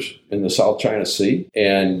carriers in the South China Sea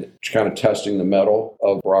and kind of testing the mettle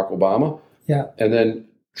of Barack Obama. Yeah. And then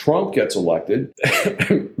Trump gets elected.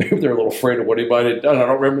 Maybe they're a little afraid of what he might have done. I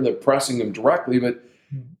don't remember them pressing him directly, but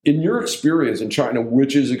in your experience in China,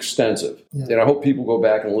 which is extensive, and I hope people go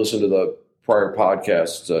back and listen to the prior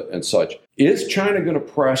podcasts and such, is China going to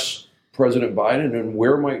press President Biden, and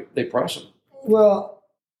where might they press him? Well,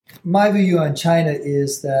 my view on China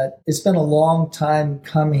is that it's been a long time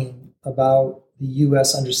coming about the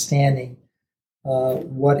U.S. understanding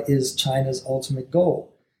what is China's ultimate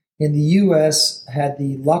goal. And the U.S. had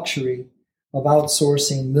the luxury of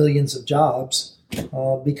outsourcing millions of jobs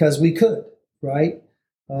because we could, right?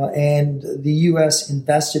 And the U.S.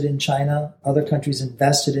 invested in China. Other countries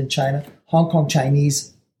invested in China. Hong Kong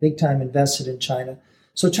Chinese, big time invested in China.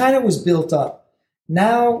 So China was built up.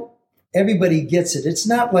 Now everybody gets it. It's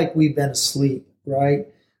not like we've been asleep, right?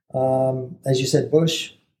 As you said,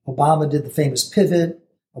 Bush, Obama did the famous pivot.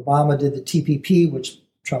 Obama did the TPP, which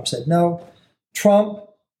Trump said no. Trump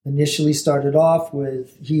initially started off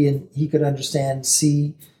with he could understand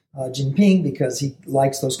Xi Jinping because he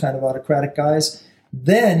likes those kind of autocratic guys.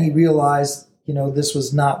 Then he realized, this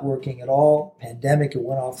was not working at all. Pandemic, it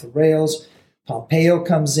went off the rails. Pompeo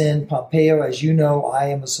comes in. Pompeo, as you know, I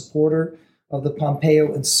am a supporter of the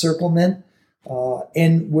Pompeo encirclement.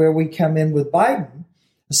 And where we come in with Biden,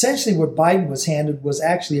 essentially what Biden was handed was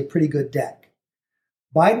actually a pretty good deck.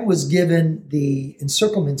 Biden was given the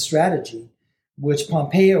encirclement strategy, which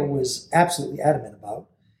Pompeo was absolutely adamant about.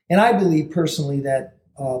 And I believe personally that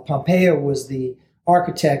Pompeo was the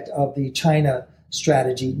architect of the China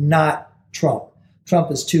strategy, not Trump.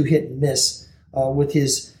 Trump is too hit and miss with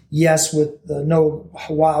his yes with no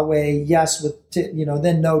Huawei, yes with,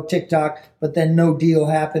 then no TikTok, but then no deal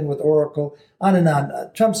happened with Oracle, on and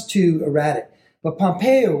on. Trump's too erratic. But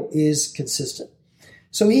Pompeo is consistent.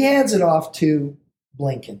 So he hands it off to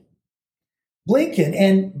Blinken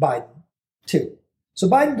and Biden too. So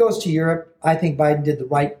Biden goes to Europe. I think Biden did the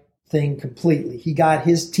right thing completely. He got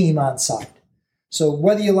his team on side. So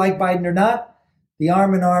whether you like Biden or not, the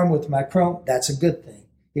arm in arm with Macron, that's a good thing.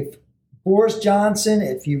 If Boris Johnson,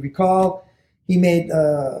 if you recall,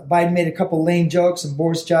 Biden made a couple lame jokes and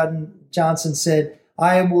Boris Johnson said,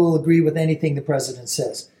 I will agree with anything the president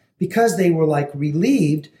says, because they were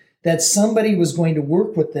relieved that somebody was going to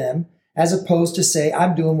work with them as opposed to say,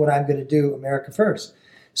 I'm doing what I'm going to do, America first.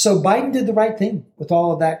 So Biden did the right thing with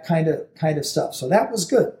all of that kind of stuff. So that was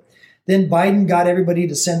good. Then Biden got everybody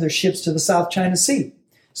to send their ships to the South China Sea.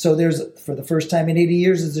 So for the first time in 80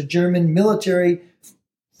 years, there's a German military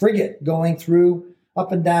frigate going through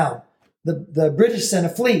up and down. The British sent a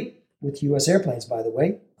fleet with U.S. airplanes, by the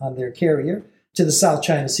way, on their carrier to the South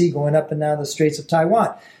China Sea, going up and down the Straits of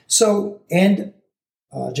Taiwan. So, and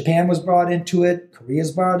Japan was brought into it.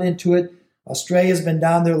 Korea's brought into it. Australia's been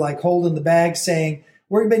down there holding the bag saying,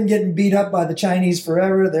 we've been getting beat up by the Chinese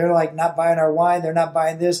forever. They're not buying our wine. They're not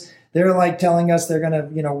buying this. They're telling us they're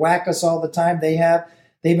going to, whack us all the time.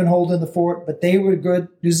 They've been holding the fort, but they were good.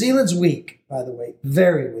 New Zealand's weak, by the way,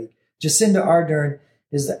 very weak. Jacinda Ardern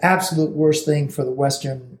is the absolute worst thing for the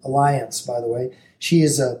Western Alliance, by the way. She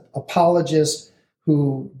is an apologist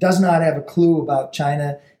who does not have a clue about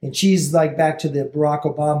China. And she's back to the Barack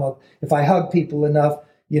Obama, if I hug people enough,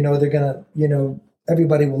 they're going to,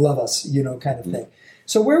 everybody will love us, kind of thing.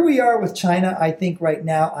 So where we are with China, I think right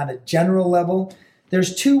now on a general level,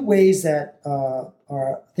 there's two ways that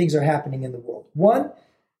things are happening in the world. One,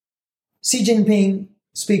 Xi Jinping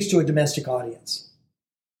speaks to a domestic audience.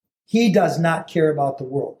 He does not care about the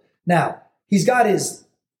world. Now, he's got his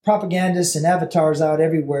propagandists and avatars out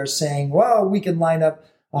everywhere saying, well, we can line up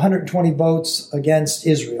 120 votes against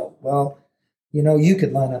Israel. Well, you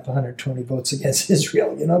could line up 120 votes against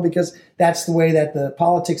Israel, because that's the way that the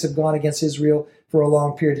politics have gone against Israel for a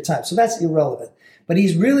long period of time. So that's irrelevant. But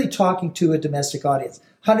he's really talking to a domestic audience.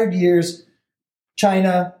 100 years,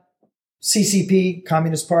 China, CCP,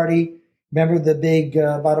 Communist Party. Remember the big,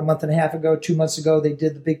 about a month and a half ago, 2 months ago, they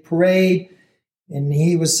did the big parade. And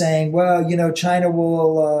he was saying, well, China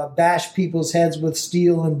will bash people's heads with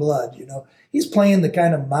steel and blood. He's playing the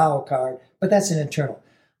kind of Mao card, but that's an internal.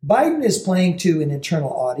 Biden is playing to an internal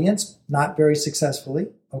audience, not very successfully,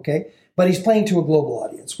 okay? But he's playing to a global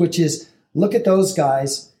audience, which is, look at those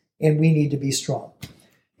guys, and we need to be strong.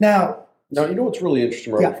 Now, you know what's really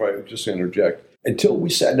interesting, Robert, if I could just interject? Until we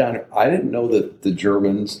sat down here, I didn't know that the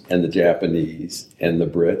Germans and the Japanese and the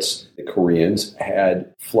Brits, the Koreans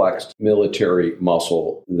had flexed military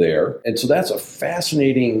muscle there. And so that's a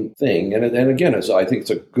fascinating thing. And again, I think it's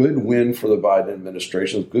a good win for the Biden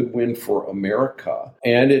administration, a good win for America.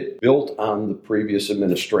 And it built on the previous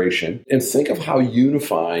administration. And think of how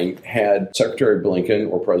unifying had Secretary Blinken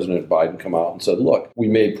or President Biden come out and said, look, we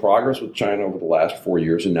made progress with China over the last 4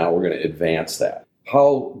 years, and now we're going to advance that.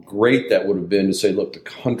 How great that would have been to say, look, the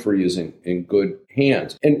country is in good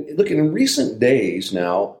hands. And look, in recent days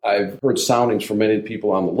now, I've heard soundings from many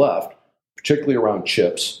people on the left, particularly around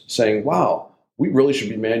chips, saying, wow, we really should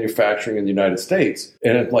be manufacturing in the United States.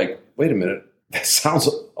 And it's like, wait a minute, that sounds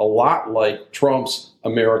a lot like Trump's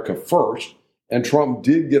America First. And Trump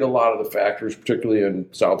did get a lot of the factories, particularly in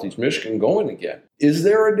Southeast Michigan, going again. Is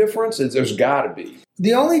there a difference? There's got to be.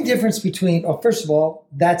 The only difference between, first of all,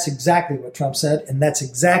 that's exactly what Trump said, and that's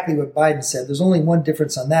exactly what Biden said. There's only one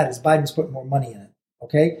difference on that, is Biden's putting more money in it,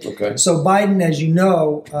 okay? So Biden, as you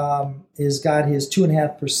know, has got his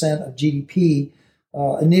 2.5% of GDP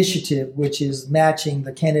initiative, which is matching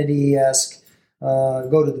the Kennedy-esque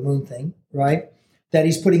go to the moon thing, right, that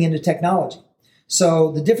he's putting into technology.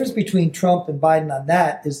 So the difference between Trump and Biden on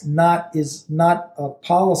that is not a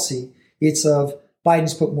policy. It's of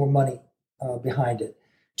Biden's put more money behind it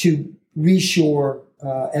to reshore,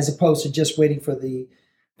 as opposed to just waiting for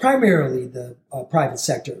primarily the private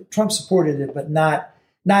sector. Trump supported it, but not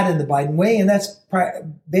in the Biden way. And that's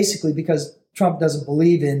basically because Trump doesn't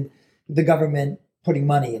believe in the government putting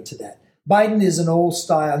money into that. Biden is an old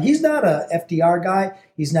style. He's not a FDR guy.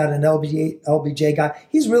 He's not an LBJ guy.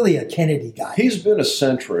 He's really a Kennedy guy. He's been a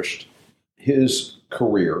centrist his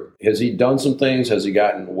career. Has he done some things? Has he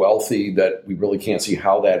gotten wealthy that we really can't see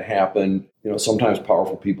how that happened? Sometimes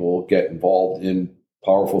powerful people get involved in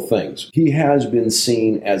powerful things. He has been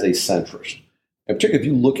seen as a centrist. And particularly if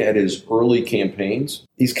you look at his early campaigns,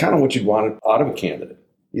 he's kind of what you'd want out of a candidate.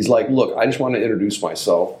 He's like, look, I just want to introduce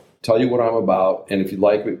myself, tell you what I'm about, and if you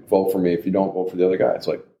like it, vote for me. If you don't, vote for the other guy. It's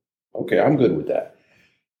like, okay, I'm good with that.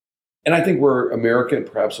 And I think where America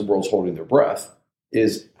and perhaps the world's holding their breath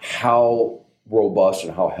is how robust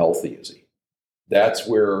and how healthy is he? That's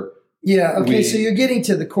where... Yeah, okay, so you're getting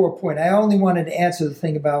to the core point. I only wanted to answer the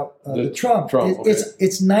thing about the Trump.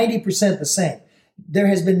 It's 90% the same. There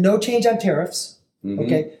has been no change on tariffs,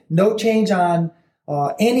 okay? No change on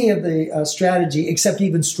any of the strategy, except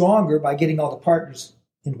even stronger by getting all the partners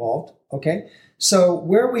involved, okay? So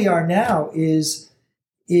where we are now is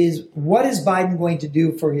what is Biden going to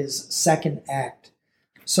do for his second act?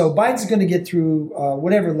 So Biden's going to get through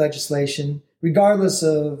whatever legislation, regardless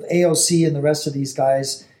of AOC and the rest of these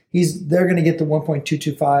guys. They're going to get the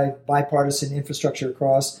 1.225 bipartisan infrastructure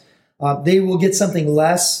across. They will get something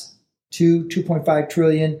less, 2.5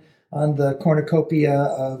 trillion on the cornucopia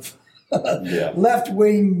of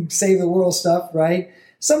left-wing save the world stuff, right?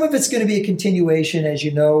 Some of it's going to be a continuation, as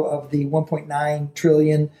you know, of the 1.9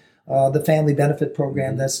 trillion, the family benefit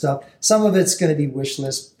program, that stuff. Some of it's going to be wish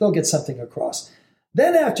list. They'll get something across.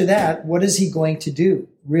 Then after that, what is he going to do,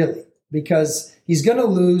 really? Because he's going to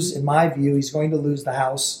lose, in my view, he's going to lose the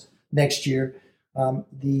House next year.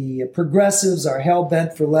 The progressives are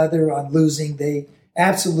hell-bent for leather on losing. They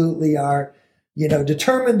absolutely are,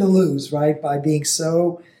 determined to lose, right, by being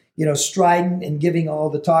so, strident and giving all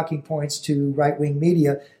the talking points to right-wing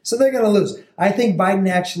media. So they're going to lose. I think Biden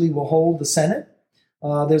actually will hold the Senate.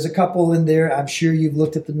 There's a couple in there. I'm sure you've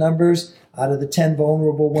looked at the numbers. Out of the 10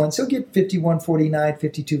 vulnerable ones, he'll get 51-49,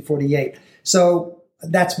 52-48. So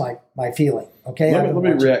that's my feeling. Okay. Let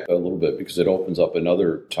me react a little bit because it opens up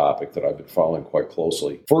another topic that I've been following quite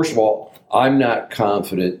closely. First of all, I'm not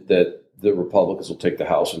confident that the Republicans will take the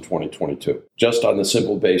House in 2022, just on the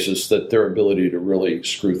simple basis that their ability to really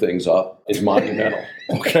screw things up is monumental.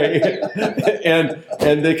 Okay. and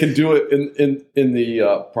they can do it in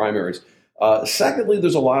the primaries. Secondly,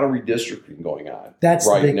 there's a lot of redistricting going on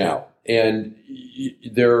right now. And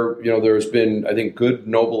there's been, I think, good,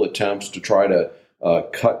 noble attempts to try to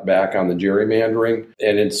cut back on the gerrymandering.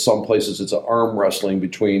 And in some places, it's an arm wrestling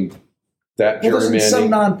between that gerrymandering. There's some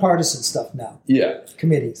nonpartisan stuff now. Yeah.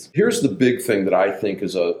 Committees. Here's the big thing that I think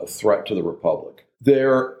is a threat to the Republic.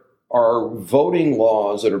 There are voting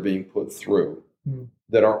laws that are being put through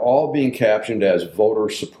that are all being captioned as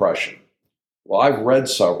voter suppression. Well, I've read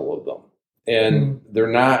several of them, and they're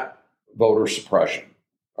not voter suppression.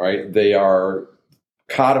 All right, they are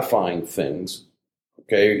codifying things.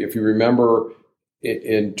 Okay, if you remember,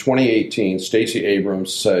 in 2018, Stacey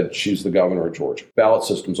Abrams said she's the governor of Georgia. Ballot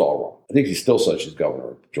system's all wrong. I think she still says she's governor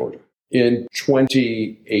of Georgia. In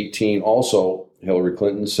 2018, also, Hillary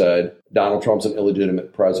Clinton said Donald Trump's an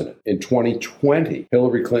illegitimate president. In 2020,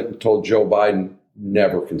 Hillary Clinton told Joe Biden,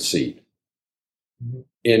 never concede.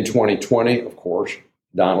 In 2020, of course,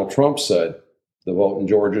 Donald Trump said the vote in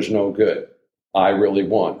Georgia is no good. I really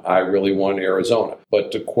won. I really won Arizona.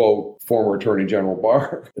 But to quote former Attorney General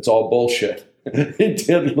Barr, it's all bullshit. He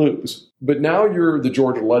did lose. But now you're the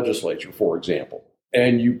Georgia legislature, for example,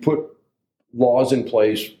 and you put laws in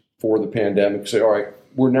place for the pandemic, say, all right,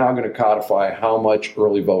 we're now going to codify how much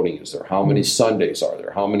early voting is there, how many Sundays are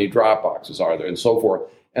there, how many drop boxes are there, and so forth.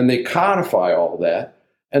 And they codify all of that,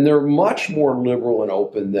 and they're much more liberal and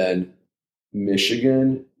open than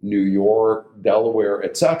Michigan, New York, Delaware,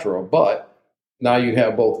 etc. But now you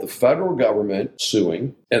have both the federal government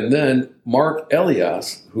suing, and then Mark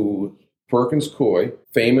Elias, who Perkins Coie,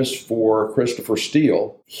 famous for Christopher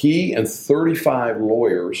Steele, he and 35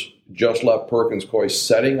 lawyers just left Perkins Coie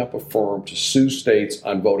setting up a firm to sue states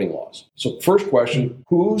on voting laws. So first question,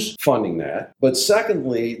 who's funding that? But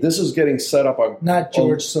secondly, this is getting set up on... Not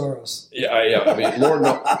George Soros. Yeah. I mean, Lord,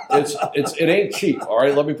 no, it ain't cheap. All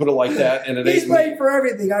right, let me put it like that. And he's paid for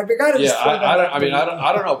everything. I forgot to. Yeah,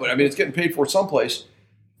 I don't know, but I mean, it's getting paid for someplace.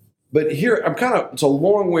 But here, it's a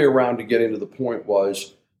long way around to get into the point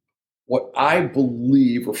was what I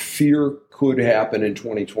believe or fear could happen in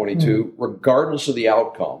 2022, regardless of the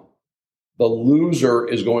outcome. The loser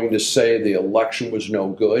is going to say the election was no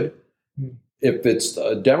good. If it's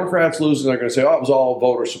the Democrats losing, they're going to say, oh, it was all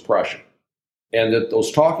voter suppression. And that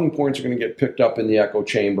those talking points are going to get picked up in the echo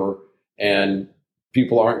chamber, and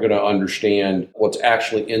people aren't going to understand what's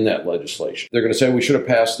actually in that legislation. They're going to say we should have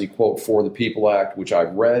passed the, quote, For the People Act, which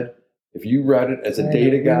I've read. If you read it as a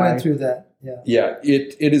data guy. We went through that. Yeah,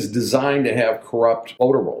 it is designed to have corrupt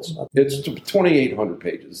voter rolls. It's 2,800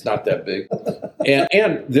 pages. It's not that big.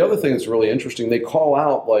 and the other thing that's really interesting, they call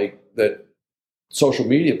out like that social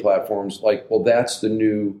media platforms like, well, that's the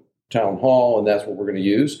new town hall and that's what we're going to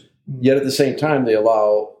use. Yet at the same time, they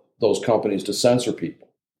allow those companies to censor people.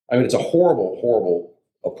 I mean, it's a horrible, horrible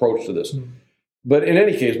approach to this. But in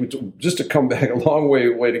any case, just to come back a long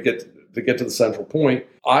way to get to the central point,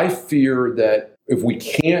 I fear that if we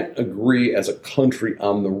can't agree as a country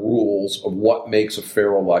on the rules of what makes a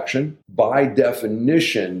fair election, by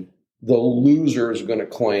definition, the loser is going to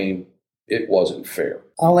claim it wasn't fair.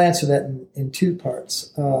 I'll answer that in two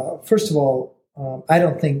parts. First of all, I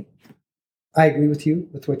don't think I agree with you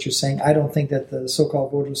with what you're saying. I don't think that the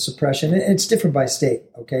so-called voter suppression, it's different by state,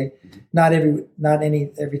 okay? Not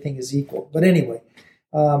everything is equal. But anyway,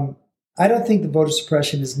 I don't think the voter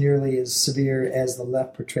suppression is nearly as severe as the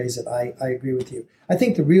left portrays it. I agree with you. I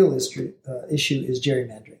think the real issue is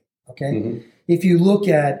gerrymandering, okay? If you look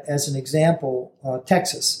at, as an example,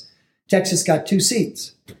 Texas got 2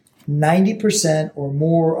 seats. 90% or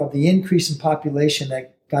more of the increase in population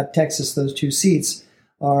that got Texas those 2 seats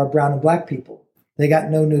are brown and black people. They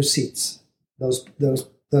got no new seats, those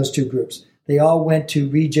 2 groups. They all went to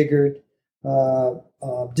rejiggered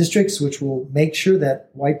districts, which will make sure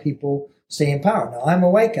that white people stay in power. Now, I'm a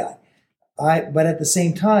white guy, but at the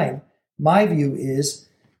same time, my view is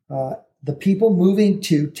the people moving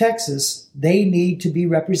to Texas, they need to be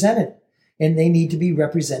represented, and they need to be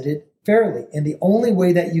represented fairly. And the only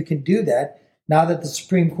way that you can do that, now that the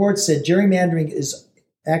Supreme Court said gerrymandering is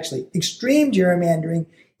actually extreme gerrymandering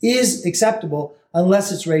is acceptable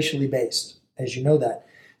unless it's racially based, as you know that.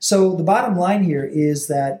 So the bottom line here is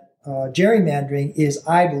that gerrymandering is,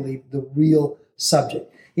 I believe, the real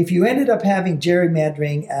subject. If you ended up having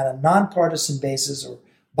gerrymandering at a nonpartisan basis or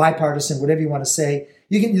bipartisan, whatever you want to say,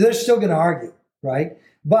 they're still going to argue, right?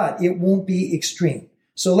 But it won't be extreme.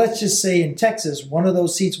 So let's just say in Texas, one of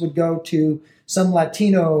those seats would go to some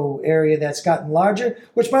Latino area that's gotten larger,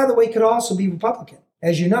 which, by the way, could also be Republican,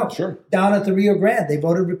 as you know. Sure. Down at the Rio Grande, they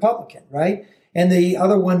voted Republican, right? And the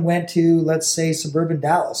other one went to, let's say, suburban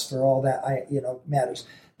Dallas for all that matters.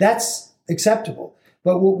 That's acceptable.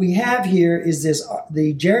 But what we have here is this,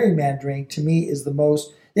 the gerrymandering, to me, is the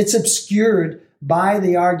most, it's obscured by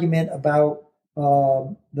the argument about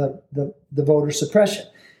the voter suppression.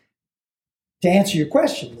 To answer your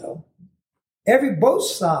question, though, both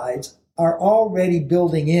sides are already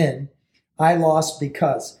building in, I lost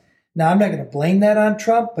because. Now, I'm not going to blame that on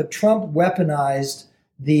Trump, but Trump weaponized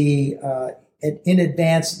the in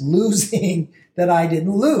advance losing that I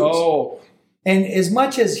didn't lose. Oh. And as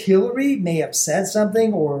much as Hillary may have said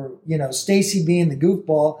something, or, Stacey being the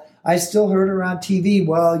goofball, I still heard her on TV.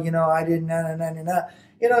 Well, I didn't,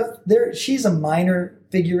 she's a minor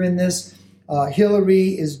figure in this. Hillary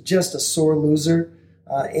is just a sore loser.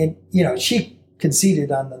 And she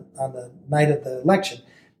conceded on the night of the election.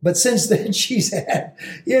 But since then, she's had,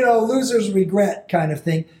 loser's regret kind of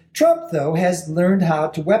thing. Trump, though, has learned how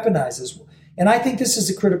to weaponize this. And I think this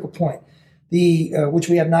is a critical point. Which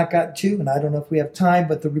we have not gotten to, and I don't know if we have time,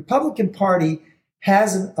 but the Republican Party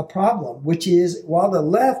has a problem, which is while the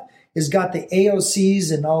left has got the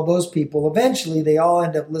AOCs and all those people, eventually they all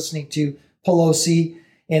end up listening to Pelosi,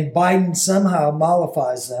 and Biden somehow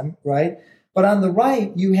mollifies them, right? But on the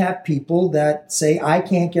right, you have people that say, I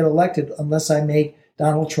can't get elected unless I make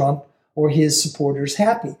Donald Trump or his supporters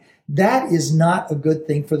happy. That is not a good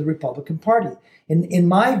thing for the Republican Party. In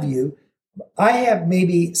my view, I have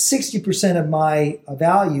maybe 60% of my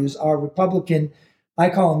values are Republican. I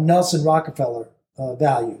call them Nelson Rockefeller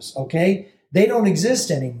values, okay? They don't exist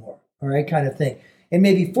anymore, all right, kind of thing. And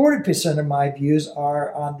maybe 40% of my views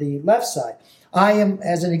are on the left side. I am,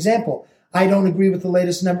 as an example, I don't agree with the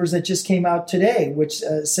latest numbers that just came out today, which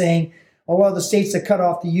saying, the states that cut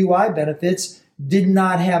off the UI benefits did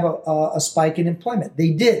not have a spike in employment.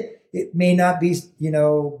 They did. It may not be,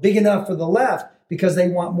 big enough for the left, because they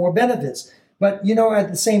want more benefits. But, at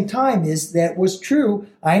the same time that was true.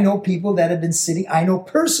 I know people that have been I know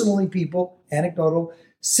personally people, anecdotal,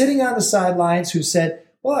 sitting on the sidelines who said,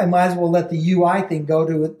 well, I might as well let the UI thing go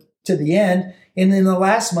to the end. And in the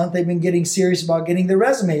last month, they've been getting serious about getting their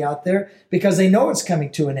resume out there because they know it's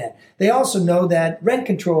coming to an end. They also know that rent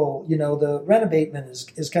control, the rent abatement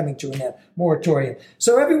is coming to an end, moratorium.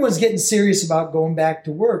 So everyone's getting serious about going back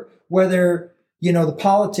to work, whether the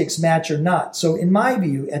politics match or not. So in my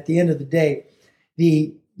view, at the end of the day,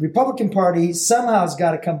 the Republican Party somehow has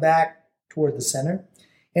got to come back toward the center,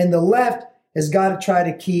 and the left has got to try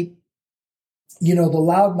to keep, the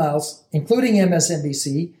loudmouths, including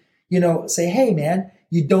MSNBC, say, hey, man,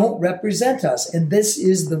 you don't represent us. And this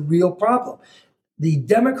is the real problem. The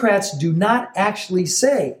Democrats do not actually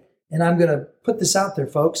say, and I'm going to put this out there,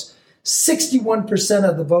 folks, 61%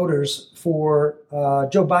 of the voters for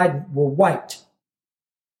Joe Biden were white.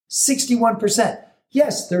 61%.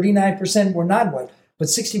 Yes, 39% were non-white, but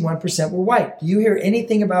 61% were white. Do you hear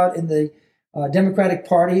anything about in the Democratic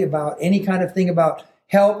Party about any kind of thing about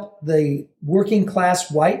help the working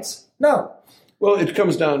class whites? No. Well, it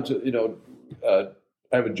comes down to,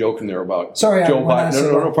 I have a joke in there about Joe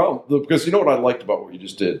Biden. No problem. Because you know what I liked about what you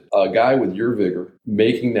just did? A guy with your vigor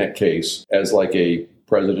making that case as like a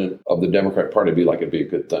president of the Democratic Party it'd be a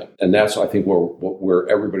good thing. And that's, I think, where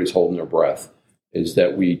everybody's holding their breath, is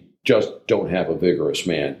that we just don't have a vigorous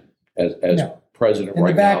man as president right now. And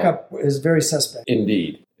the backup is very suspect.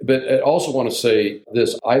 Indeed. But I also want to say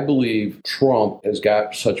this. I believe Trump has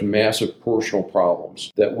got such massive personal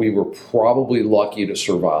problems that we were probably lucky to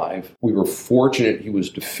survive. We were fortunate he was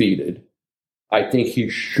defeated. I think he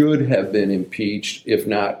should have been impeached, if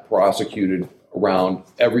not prosecuted, around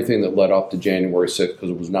everything that led up to January 6th, because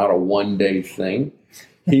it was not a one-day thing.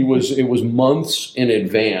 It was months in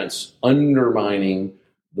advance, undermining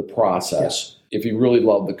the process. Yeah. If he really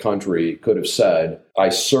loved the country, he could have said, I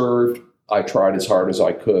served, I tried as hard as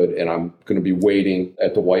I could, and I'm going to be waiting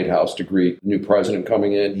at the White House to greet the new president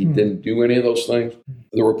coming in. He didn't do any of those things.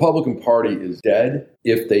 The Republican Party is dead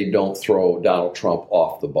if they don't throw Donald Trump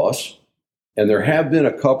off the bus. And there have been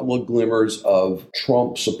a couple of glimmers of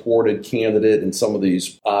Trump-supported candidate in some of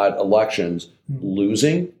these odd elections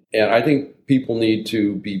losing. And I think people need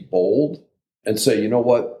to be bold and say, you know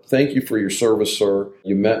what, thank you for your service, sir.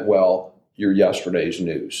 You meant well. You're yesterday's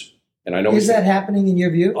news. And I know is that happening in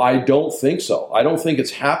your view? I don't think so. I don't think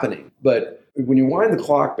it's happening. But when you wind the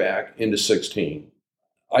clock back into 2016,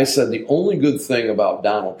 I said the only good thing about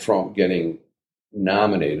Donald Trump getting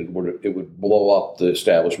nominated would it would blow up the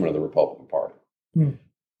establishment of the Republican Party. And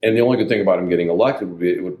the only good thing about him getting elected would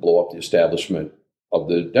be it would blow up the establishment of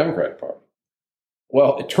the Democratic Party.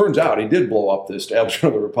 Well, it turns out he did blow up the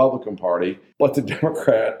establishment of the Republican Party, but the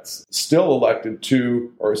Democrats still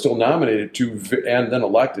nominated two, and then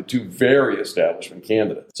elected two very establishment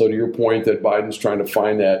candidates. So to your point that Biden's trying to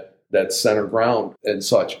find that center ground and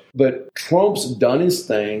such. But Trump's done his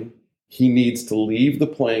thing. He needs to leave the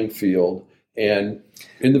playing field and,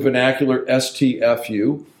 in the vernacular,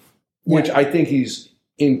 STFU, which I think he's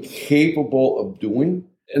incapable of doing.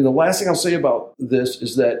 And the last thing I'll say about this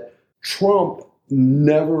is that Trump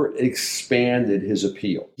never expanded his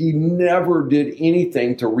appeal. He never did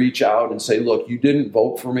anything to reach out and say, look, you didn't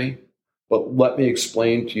vote for me, but let me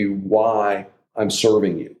explain to you why I'm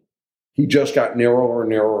serving you. He just got narrower and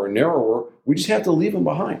narrower and narrower. We just have to leave him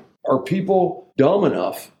behind. Are people dumb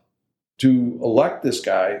enough to elect this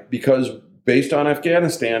guy because based on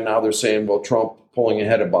Afghanistan, now they're saying, well, Trump pulling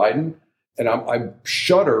ahead of Biden? And I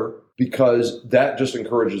shudder because that just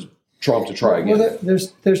encourages Trump to try again. Well,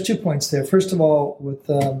 there's 2 points there. First of all, with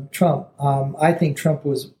Trump, I think Trump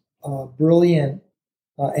was brilliant,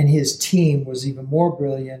 and his team was even more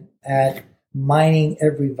brilliant at mining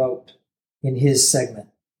every vote in his segment.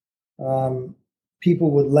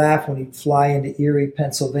 People would laugh when he'd fly into Erie,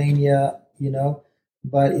 Pennsylvania,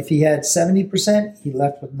 but if he had 70%, he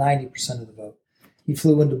left with 90% of the vote. He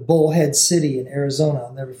flew into Bullhead City in Arizona.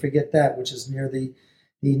 I'll never forget that, which is near the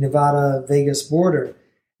Nevada-Vegas border.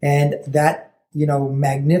 And that,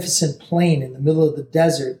 magnificent plane in the middle of the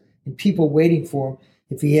desert and people waiting for him.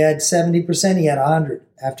 If he had 70%, he had 100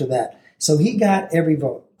 after that. So he got every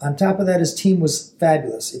vote. On top of that, his team was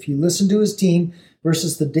fabulous. If you listen to his team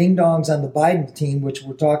versus the ding-dongs on the Biden team, which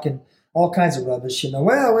were talking all kinds of rubbish,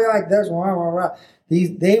 well, we like this, rah, rah, rah.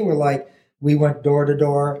 They were like, we went door to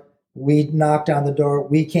door. We knocked on the door.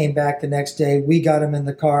 We came back the next day. We got him in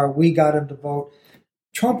the car. We got him to vote.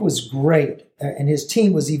 Trump was great, and his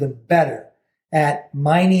team was even better at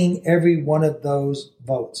mining every one of those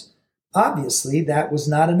votes. Obviously, that was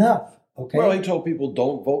not enough. Okay. Well, he told people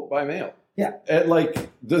don't vote by mail. Yeah. And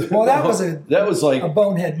that was like a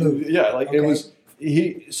bonehead move. Yeah, like okay. It was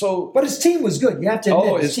But his team was good. You have to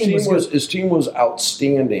admit, his team was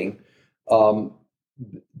outstanding.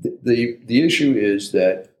 The issue is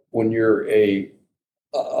that when you're a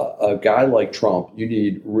guy like Trump, you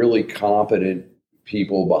need really competent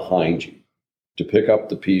people behind you to pick up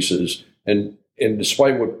the pieces. And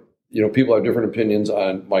despite what, people have different opinions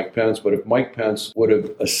on Mike Pence, but if Mike Pence would have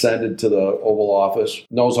ascended to the Oval Office,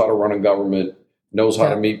 knows how to run a government, knows how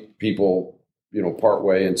to meet people, part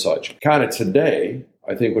way and such. Kind of today,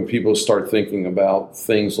 I think when people start thinking about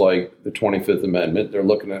things like the 25th Amendment, they're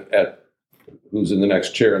looking at who's in the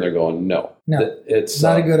next chair, and they're going, no, it's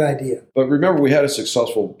not a good idea. But remember, we had a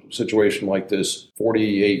successful situation like this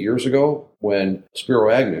 48 years ago when Spiro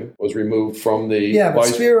Agnew was removed from the but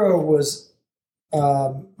Spiro was,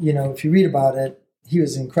 if you read about it, he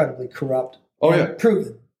was incredibly corrupt.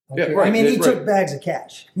 Proven. Okay? Yeah, right. He took bags of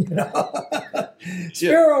cash.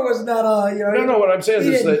 Spiro was not a, No, what I'm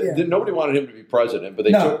saying is that nobody wanted him to be president, but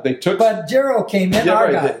they took. But Gerald came in,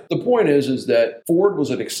 our guy. The point is that Ford was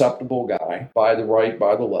an acceptable guy by the right,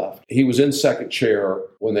 by the left. He was in second chair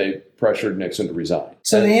when they pressured Nixon to resign.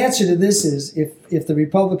 So the answer to this is if the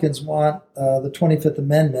Republicans want the 25th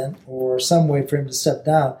Amendment or some way for him to step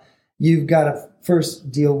down, you've got to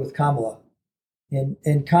first deal with Kamala.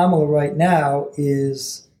 And Kamala right now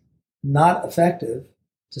is not effective,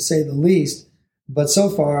 to say the least. But so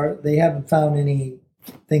far, they haven't found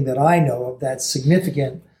anything that I know of that's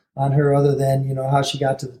significant on her, other than how she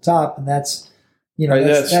got to the top, and that's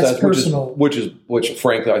that's personal. Which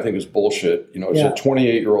frankly I think is bullshit. It's a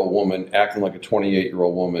 28-year-old woman acting like a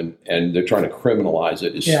 28-year-old woman, and they're trying to criminalize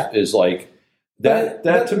it. Is like that.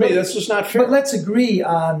 To me, that's just not fair. But let's agree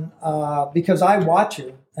on because I watch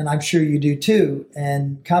her, and I'm sure you do too.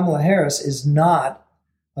 And Kamala Harris is not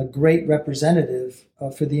a great representative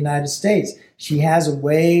for the United States. She has a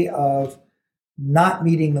way of not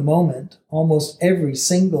meeting the moment almost every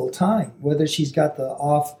single time, whether she's got the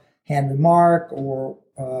offhand remark or,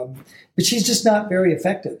 but she's just not very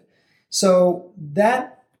effective. So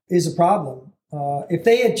that is a problem. If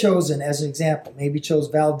they had chosen, as an example, maybe chose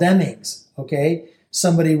Val Demings, okay,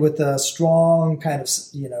 somebody with a strong kind of,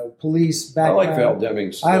 police background. I like Val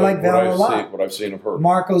Demings. I like Val a lot. What I've seen of her.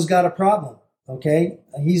 Marco's got a problem. Okay,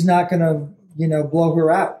 he's not going to, blow her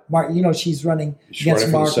out. She's running against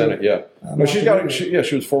for Marco. the Senate. Yeah,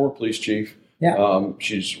 she was former police chief. Yeah,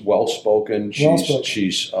 she's well spoken.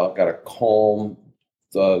 She's got a calm,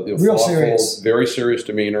 real serious, very serious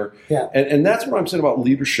demeanor. Yeah, and that's what I'm saying about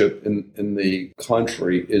leadership in the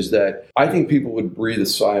country is that I think people would breathe a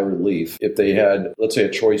sigh of relief if they had, let's say, a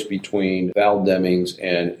choice between Val Demings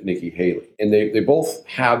and Nikki Haley, and they both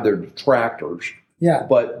have their detractors. Yeah,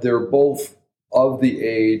 but they're both of the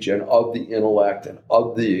age and of the intellect and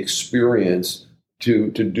of the experience to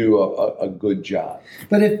do a good job.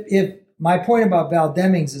 But if my point about Val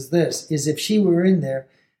Demings is this, is if she were in there,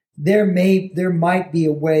 there might be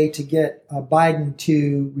a way to get Biden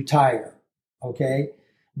to retire, okay?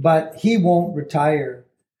 But he won't retire.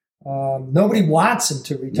 Nobody wants him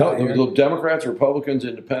to retire. No, the Democrats, Republicans,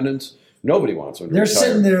 Independents, nobody wants him to retire. They're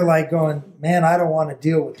sitting there like going, man, I don't want to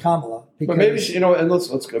deal with Kamala. But maybe, and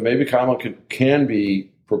let's go. Maybe Kamala can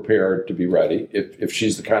be prepared to be ready if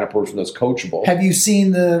she's the kind of person that's coachable. Have you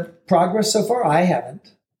seen the progress so far? I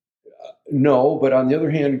haven't. No, but on the other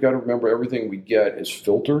hand, you've got to remember everything we get is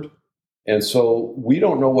filtered. And so we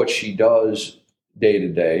don't know what she does day to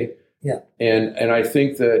day. Yeah. And I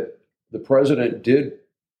think that the president did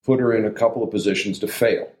put her in a couple of positions to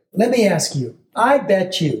fail. Let me ask you, I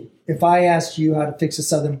bet you, if I asked you how to fix the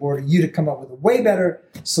southern border, you'd have come up with a way better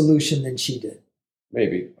solution than she did.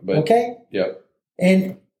 Maybe. But okay? Yeah.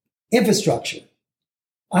 And infrastructure.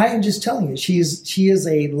 I am just telling you, she is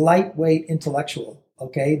a lightweight intellectual,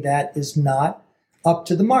 okay, that is not up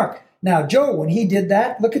to the mark. Now, Joe, when he did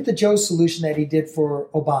that, look at the Joe solution that he did for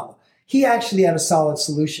Obama. He actually had a solid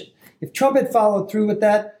solution. If Trump had followed through with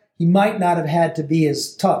that, he might not have had to be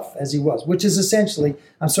as tough as he was, which is essentially,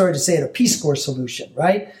 I'm sorry to say it, a Peace Corps solution,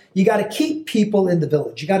 right? You got to keep people in the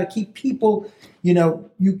village. You got to keep people,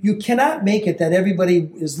 you cannot make it that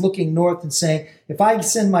everybody is looking north and saying, if I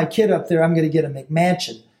send my kid up there, I'm going to get a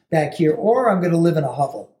McMansion back here, or I'm going to live in a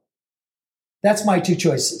hovel. That's my two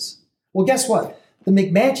choices. Well, guess what? The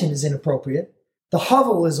McMansion is inappropriate. The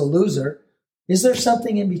hovel is a loser. Is there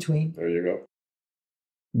something in between? There you go.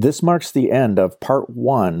 This marks the end of part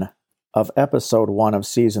 1 of episode 1 of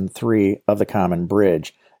season 3 of The Common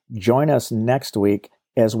Bridge. Join us next week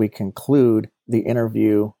as we conclude the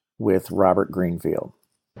interview with Robert Greenfield.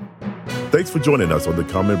 Thanks for joining us on The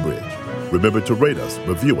Common Bridge. Remember to rate us,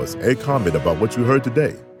 review us, and comment about what you heard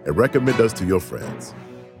today, and recommend us to your friends.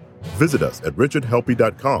 Visit us at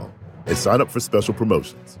richardhelpy.com and sign up for special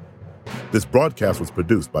promotions. This broadcast was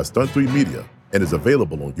produced by Stunt 3 Media and is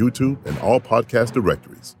available on YouTube and all podcast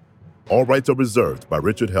directories. All rights are reserved by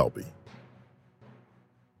Richard Helpy.